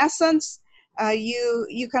 In essence,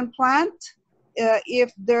 you can plant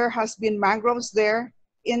if there has been mangroves there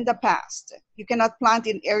in the past. You cannot plant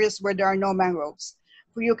in areas where there are no mangroves.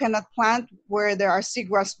 You cannot plant where there are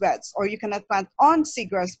seagrass beds, or you cannot plant on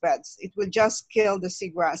seagrass beds. It will just kill the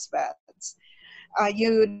seagrass beds.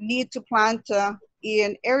 You need to plant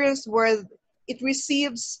in areas where it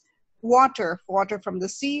receives water from the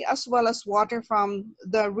sea as well as water from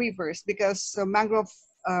the rivers, because mangrove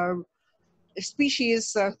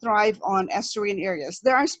species thrive on estuarine areas.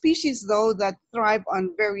 There are species, though, that thrive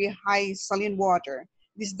on very high saline water.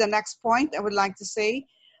 This is the next point I would like to say.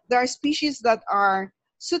 There are species that are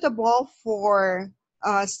suitable for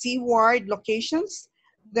seaward locations.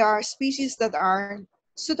 There are species that are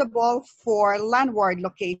suitable for landward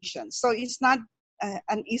locations. So it's not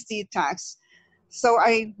an easy task. So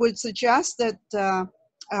I would suggest that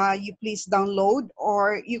you please download,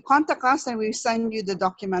 or you contact us and we send you the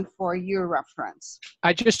document for your reference.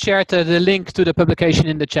 I just shared the link to the publication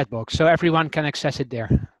in the chat box, so everyone can access it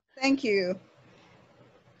there. Thank you.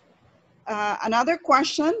 Another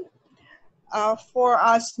question for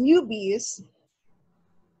us newbies.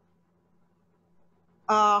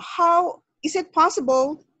 How is it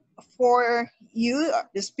possible for you,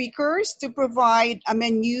 the speakers, to provide a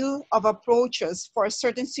menu of approaches for a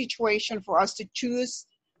certain situation for us to choose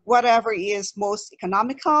whatever is most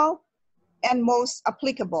economical and most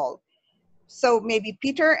applicable? So maybe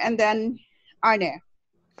Peter and then Arne.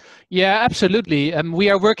 Yeah, absolutely. We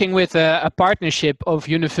are working with a partnership of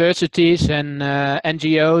universities and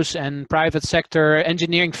NGOs and private sector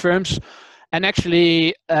engineering firms. And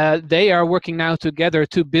actually, they are working now together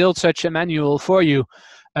to build such a manual for you.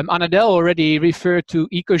 Annadel already referred to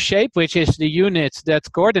EcoShape, which is the unit that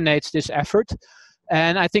coordinates this effort.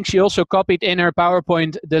 And I think she also copied in her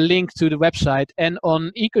PowerPoint the link to the website. And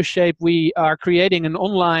on EcoShape, we are creating an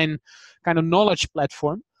online kind of knowledge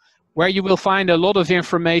platform where you will find a lot of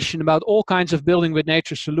information about all kinds of building with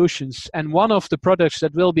nature solutions. And one of the products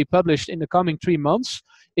that will be published in the coming 3 months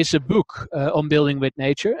is a book on building with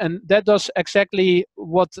nature. And that does exactly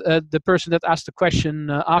what the person that asked the question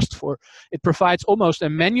asked for. It provides almost a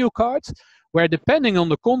menu card where, depending on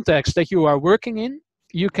the context that you are working in,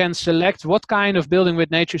 you can select what kind of building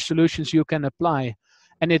with nature solutions you can apply.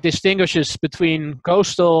 And it distinguishes between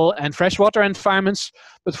coastal and freshwater environments,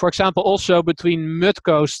 but for example, also between mud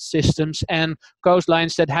coast systems and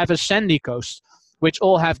coastlines that have a sandy coast, which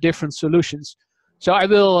all have different solutions. So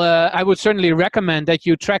I would certainly recommend that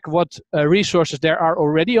you track what resources there are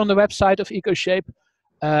already on the website of EcoShape,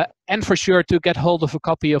 and for sure to get hold of a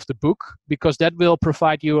copy of the book, because that will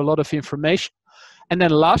provide you a lot of information. And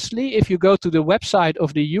then lastly, if you go to the website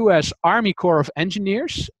of the US Army Corps of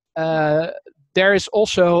Engineers, there is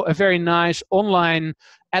also a very nice online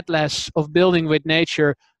atlas of building with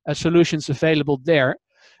nature solutions available there.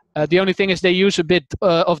 The only thing is they use a bit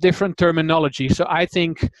of different terminology. So I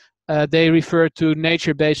think they refer to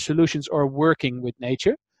nature-based solutions or working with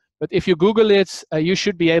nature. But if you Google it, you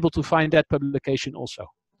should be able to find that publication also.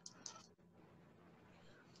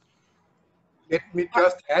 Let me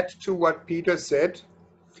just add to what Peter said.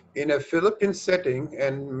 In a Philippine setting,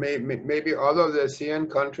 and maybe other of the ASEAN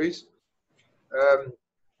countries,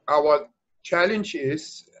 our challenge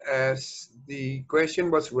is, as the question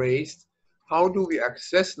was raised, how do we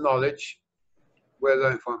access knowledge,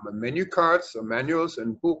 whether from menu cards or manuals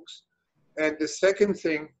and books? And the second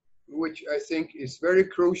thing, which I think is very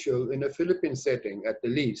crucial in a Philippine setting at the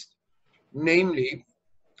least, namely,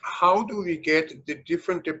 how do we get the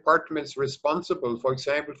different departments responsible, for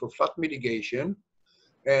example, for flood mitigation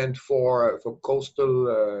and for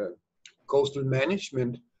coastal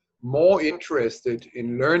management, more interested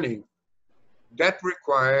in learning? That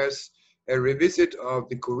requires a revisit of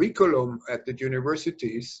the curriculum at the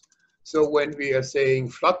universities. So when we are saying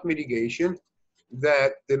flood mitigation,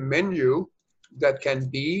 that the menu that can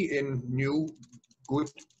be in new good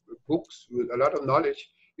books with a lot of knowledge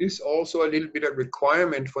is also a little bit of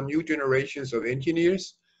requirement for new generations of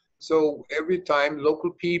engineers. So every time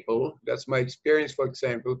local people, that's my experience, for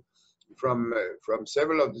example, from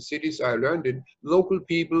several of the cities I learned in, local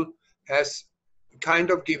people has kind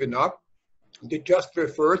of given up. They just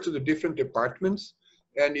refer to the different departments.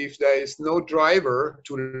 And if there is no driver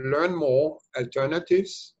to learn more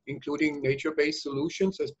alternatives, including nature-based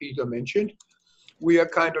solutions, as Peter mentioned, we are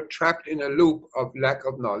kind of trapped in a loop of lack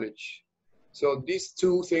of knowledge. So these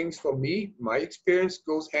two things for me, my experience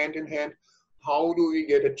goes hand in hand. How do we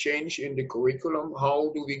get a change in the curriculum?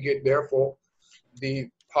 How do we get, therefore, the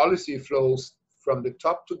policy flows from the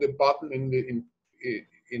top to the bottom in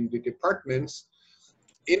the departments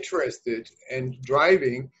interested and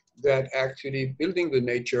driving, that actually building the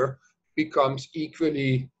nature becomes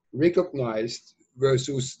equally recognized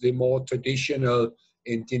versus the more traditional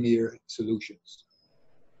engineer solutions?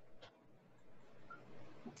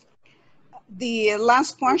 The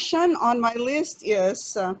last question on my list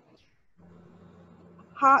is,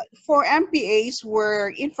 for MPAs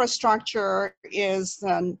where infrastructure is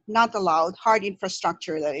not allowed, hard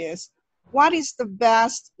infrastructure that is, what is the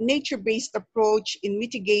best nature-based approach in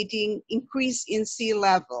mitigating increase in sea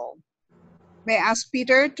level? May I ask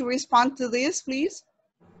Peter to respond to this, please?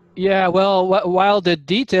 Yeah, well, while the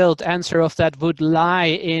detailed answer of that would lie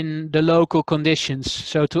in the local conditions.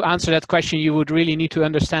 So to answer that question, you would really need to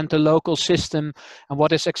understand the local system and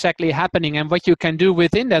what is exactly happening and what you can do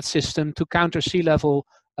within that system to counter sea level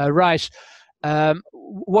rise.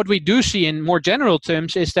 What we do see in more general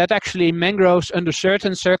terms is that actually mangroves under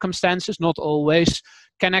certain circumstances, not always,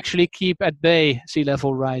 can actually keep at bay sea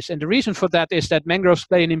level rise. And the reason for that is that mangroves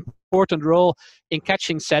play an important role in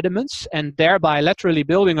catching sediments and thereby laterally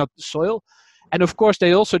building up the soil. And of course,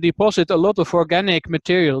 they also deposit a lot of organic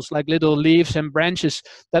materials like little leaves and branches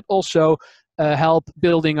that also help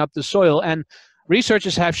building up the soil. And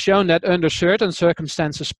researchers have shown that under certain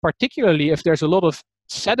circumstances, particularly if there's a lot of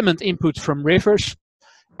sediment input from rivers,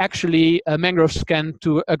 actually mangroves can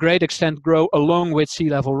to a great extent grow along with sea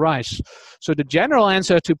level rise. So the general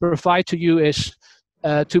answer to provide to you is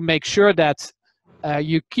to make sure that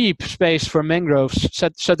you keep space for mangroves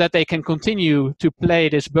so that they can continue to play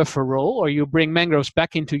this buffer role, or you bring mangroves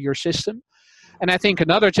back into your system. And I think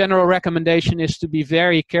another general recommendation is to be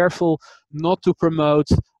very careful not to promote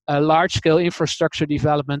large-scale infrastructure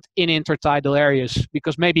development in intertidal areas,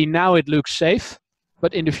 because maybe now it looks safe,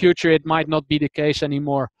 but in the future it might not be the case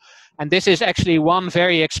anymore. And this is actually one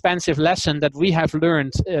very expensive lesson that we have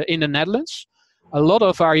learned in the Netherlands. A lot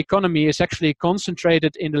of our economy is actually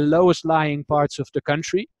concentrated in the lowest lying parts of the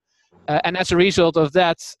country. And as a result of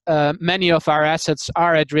that, many of our assets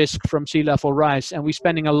are at risk from sea level rise. And we're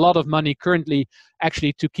spending a lot of money currently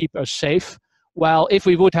actually to keep us safe. While if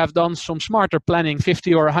we would have done some smarter planning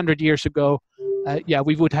 50 or 100 years ago,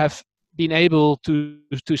 we would have been able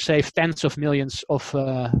to save tens of millions of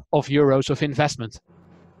euros of investment.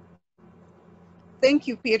 Thank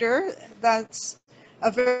you, Peter. That's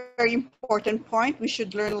a very important point. We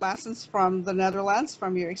should learn lessons from the Netherlands,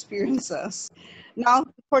 from your experiences. Now,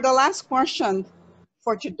 for the last question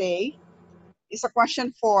for today, is a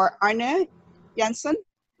question for Arne Jensen.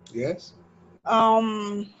 Yes.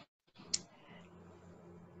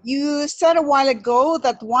 You said a while ago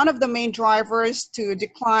that one of the main drivers to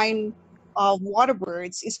decline of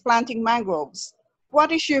waterbirds is planting mangroves.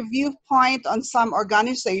 What is your viewpoint on some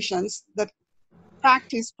organizations that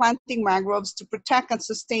practice planting mangroves to protect and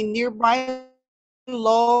sustain nearby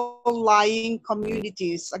low-lying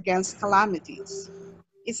communities against calamities?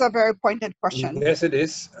 It's a very pointed question. Yes, it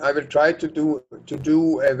is. I will try to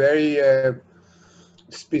do a very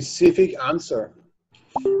specific answer.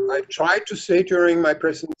 I tried to say during my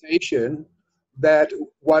presentation that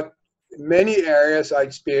what many areas are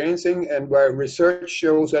experiencing and where research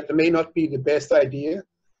shows that it may not be the best idea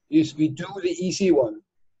is we do the easy one.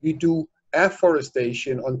 We do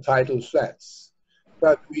afforestation on tidal flats.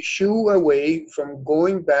 But we shoo away from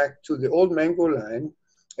going back to the old mangrove line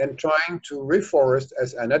and trying to reforest,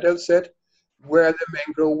 as Annadel said, where the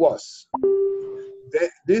mangrove was.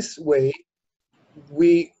 This way,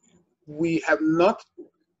 we have not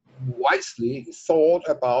wisely thought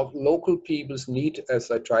about local people's need,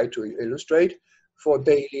 as I tried to illustrate, for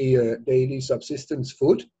daily subsistence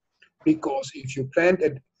food, because if you plant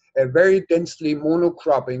a very densely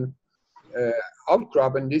monocropping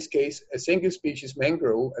outcrop, in this case a single species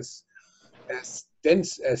mangrove as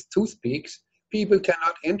dense as toothpicks, people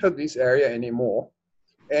cannot enter this area anymore.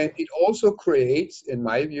 And it also creates, in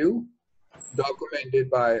my view, documented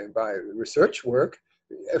by research work,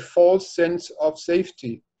 a false sense of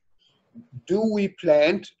safety. Do we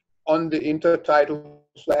plant on the intertidal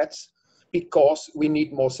flats because we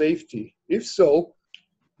need more safety? If so,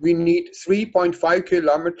 we need 3.5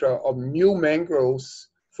 kilometers of new mangroves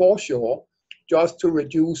foreshore just to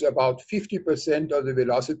reduce about 50% of the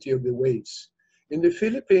velocity of the waves. In the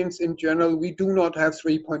Philippines, in general, we do not have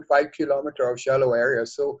 3.5 kilometers of shallow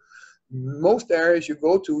areas. So most areas you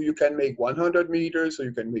go to, you can make 100 meters or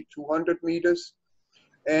you can make 200 meters.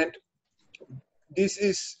 And this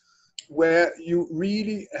is where you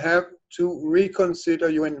really have to reconsider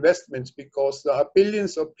your investments, because there are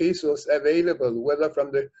billions of pesos available, whether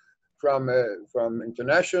from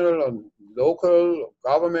international and local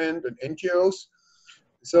government and NGOs.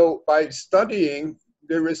 So by studying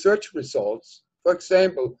the research results, for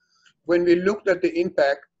example, when we looked at the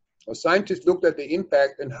impact, or scientists looked at the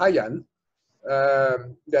impact in Haiyan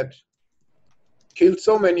that killed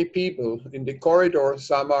so many people in the corridor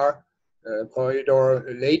Samar, corridor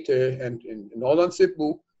Leyte, and in northern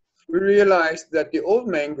Cebu, we realized that the old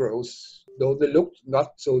mangroves, though they looked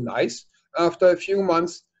not so nice, after a few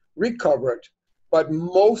months recovered. But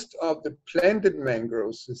most of the planted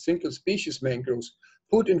mangroves, the single species mangroves,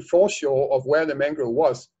 put in foreshore of where the mangrove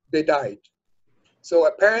was, they died. So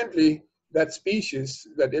apparently that species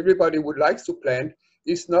that everybody would like to plant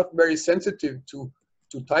is not very sensitive to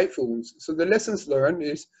typhoons. So the lessons learned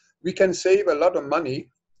is we can save a lot of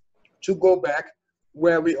money to go back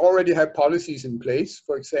where we already have policies in place,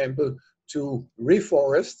 for example, to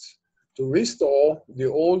reforest, to restore the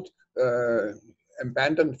old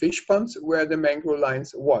abandoned fish ponds where the mangrove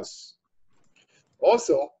lines was.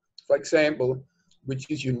 Also, for example, which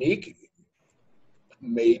is unique,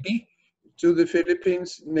 maybe, to the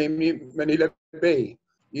Philippines, namely Manila Bay.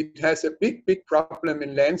 It has a big problem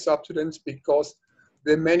in land subsidence because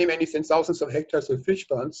the many thousands of hectares of fish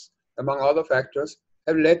ponds, among other factors,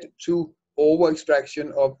 have led to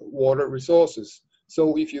over-extraction of water resources.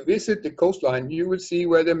 So if you visit the coastline, you will see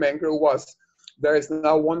where the mangrove was. There is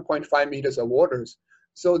now 1.5 meters of waters.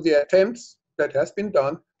 So the attempts that has been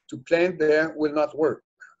done to plant there will not work.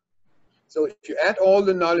 So if you add all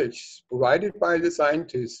the knowledge provided by the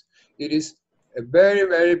scientists, it is a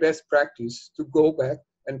very best practice to go back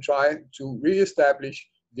and try to re-establish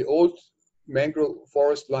the old mangrove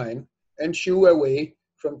forest line and shoo away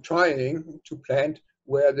from trying to plant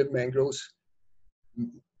where the mangroves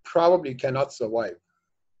probably cannot survive.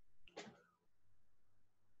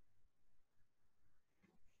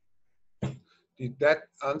 Did that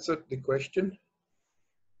answer the question?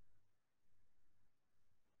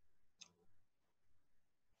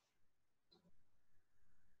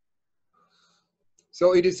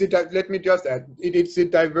 So it is, let me just add, it is the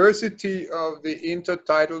diversity of the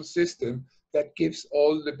intertidal system that gives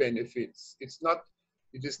all the benefits. It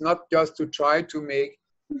is not just to try to make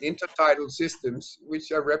intertidal systems,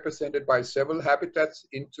 which are represented by several habitats,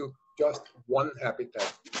 into just one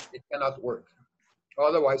habitat. It cannot work.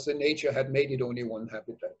 Otherwise, the nature had made it only one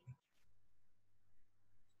habitat.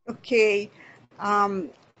 Okay.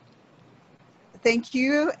 Thank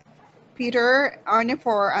you, Peter, Arne,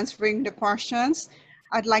 for answering the questions.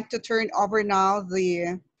 I'd like to turn over now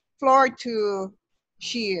the floor to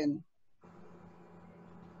Sheehan.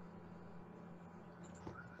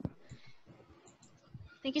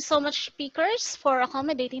 Thank you so much, speakers, for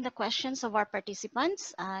accommodating the questions of our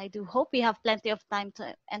participants. I do hope we have plenty of time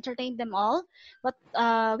to entertain them all, but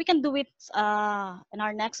we can do it in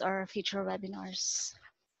our next or future webinars.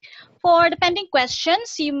 For the pending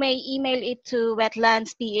questions, you may email it to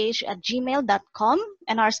wetlandsph@gmail.com,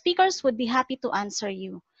 and our speakers would be happy to answer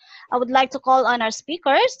you. I would like to call on our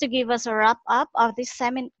speakers to give us a wrap-up of this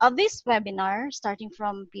webinar, starting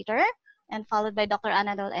from Peter and followed by Dr.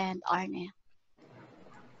 Annadel and Arne.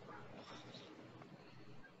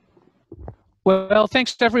 Well,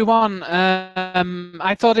 thanks to everyone.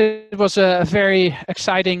 I thought it was a very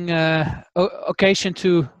exciting occasion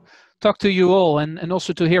to talk to you all and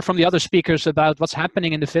also to hear from the other speakers about what's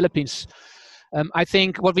happening in the Philippines. I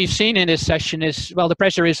think what we've seen in this session is, well, the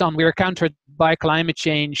pressure is on. We're countered by climate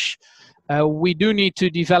change. We do need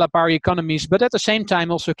to develop our economies, but at the same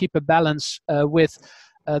time also keep a balance with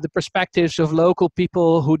the perspectives of local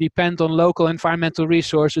people who depend on local environmental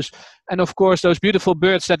resources. And of course, those beautiful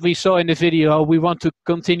birds that we saw in the video, we want to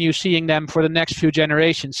continue seeing them for the next few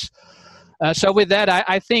generations. So with that,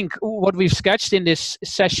 I think what we've sketched in this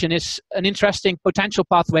session is an interesting potential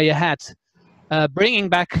pathway ahead. Bringing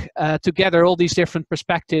back together all these different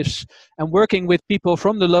perspectives and working with people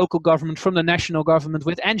from the local government, from the national government,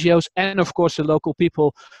 with NGOs, and of course the local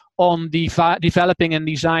people on developing and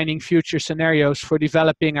designing future scenarios for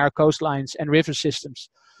developing our coastlines and river systems.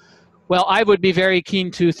 Well, I would be very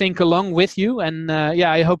keen to think along with you, and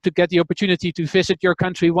yeah, I hope to get the opportunity to visit your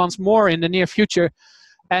country once more in the near future,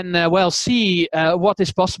 and well, see what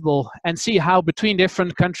is possible and see how between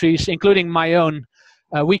different countries, including my own,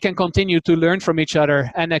 we can continue to learn from each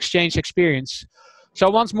other and exchange experience. So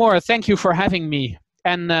once more, thank you for having me.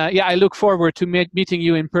 And yeah, I look forward to meeting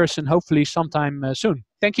you in person, hopefully sometime soon.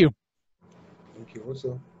 Thank you. Thank you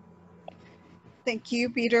also. Thank you,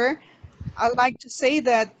 Peter. I'd like to say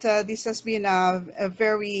that this has been a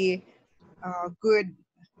very good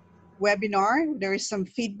webinar. There is some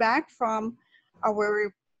feedback from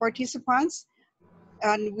our participants,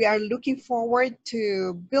 and we are looking forward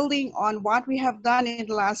to building on what we have done in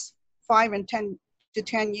the last 5 and 10 to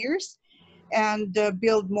 10 years, and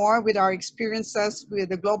build more with our experiences with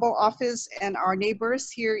the global office and our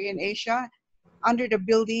neighbors here in Asia under the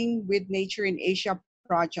Building with Nature in Asia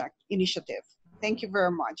project initiative. Thank you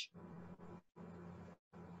very much.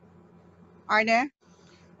 Arne?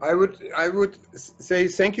 I would say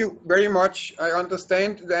thank you very much. I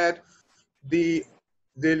understand that the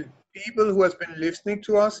people who has been listening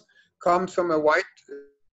to us comes from a wide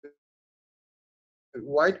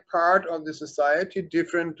part of the society,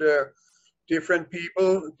 different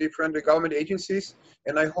people, different government agencies,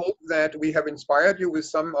 and I hope that we have inspired you with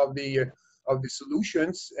some of the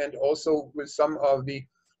solutions, and also with some of the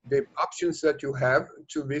options that you have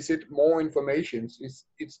to visit more information.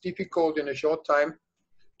 It's difficult in a short time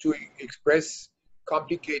to express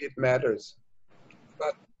complicated matters,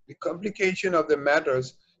 but the complication of the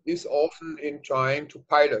matters is often in trying to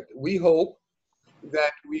pilot. We hope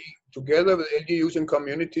that we, together with LGUs and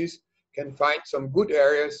communities, can find some good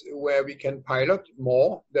areas where we can pilot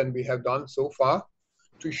more than we have done so far,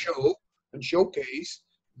 to show and showcase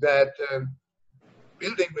that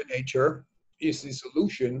building with nature is the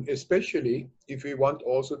solution, especially if we want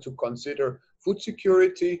also to consider food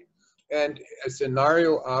security and a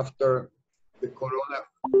scenario after the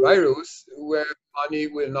coronavirus where money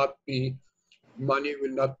will not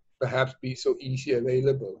perhaps be so easy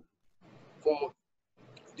available. For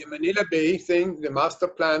the Manila Bay thing, the master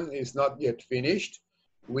plan is not yet finished.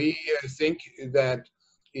 We think that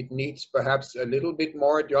it needs perhaps a little bit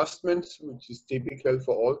more adjustments, which is typical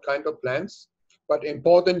for all kinds of plans. But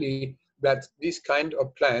importantly, that this kind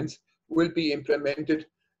of plans will be implemented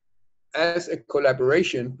as a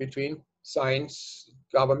collaboration between science,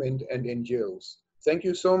 government, and NGOs. Thank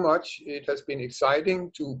you so much. It has been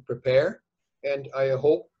exciting to prepare, and I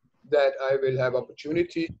hope that I will have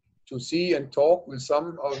opportunity to see and talk with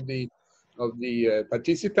some of the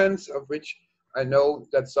participants, of which I know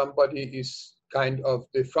that somebody is kind of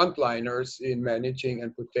the frontliners in managing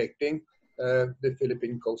and protecting the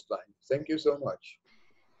Philippine coastline. Thank you so much.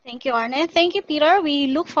 Thank you, Arne. Thank you, Peter. We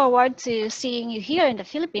look forward to seeing you here in the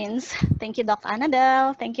Philippines. Thank you, Dr.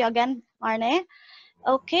 Annadel. Thank you again, Arne.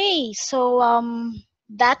 Okay, so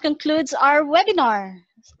that concludes our webinar.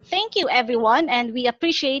 Thank you, everyone, and we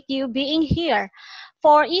appreciate you being here.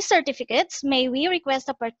 For e-certificates, may we request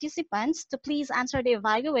the participants to please answer the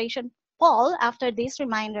evaluation poll after this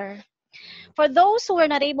reminder. For those who were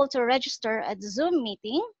not able to register at the Zoom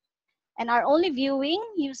meeting and are only viewing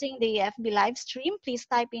using the FB live stream, please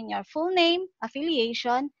type in your full name,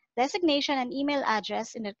 affiliation, designation, and email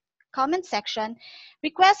address in the comment section.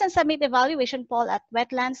 Request and submit the evaluation poll at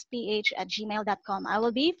wetlandsph@gmail.com. I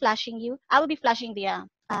will be flashing the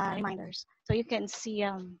reminders so you can see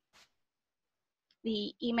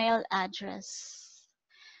the email address.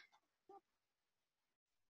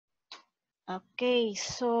 Okay,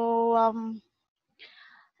 so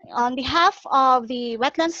on behalf of the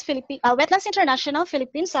Wetlands International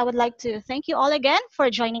Philippines, I would like to thank you all again for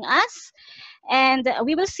joining us, and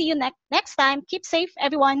we will see you next time. Keep safe,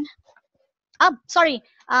 everyone. Sorry,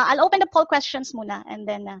 I'll open the poll questions muna, and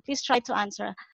then please try to answer.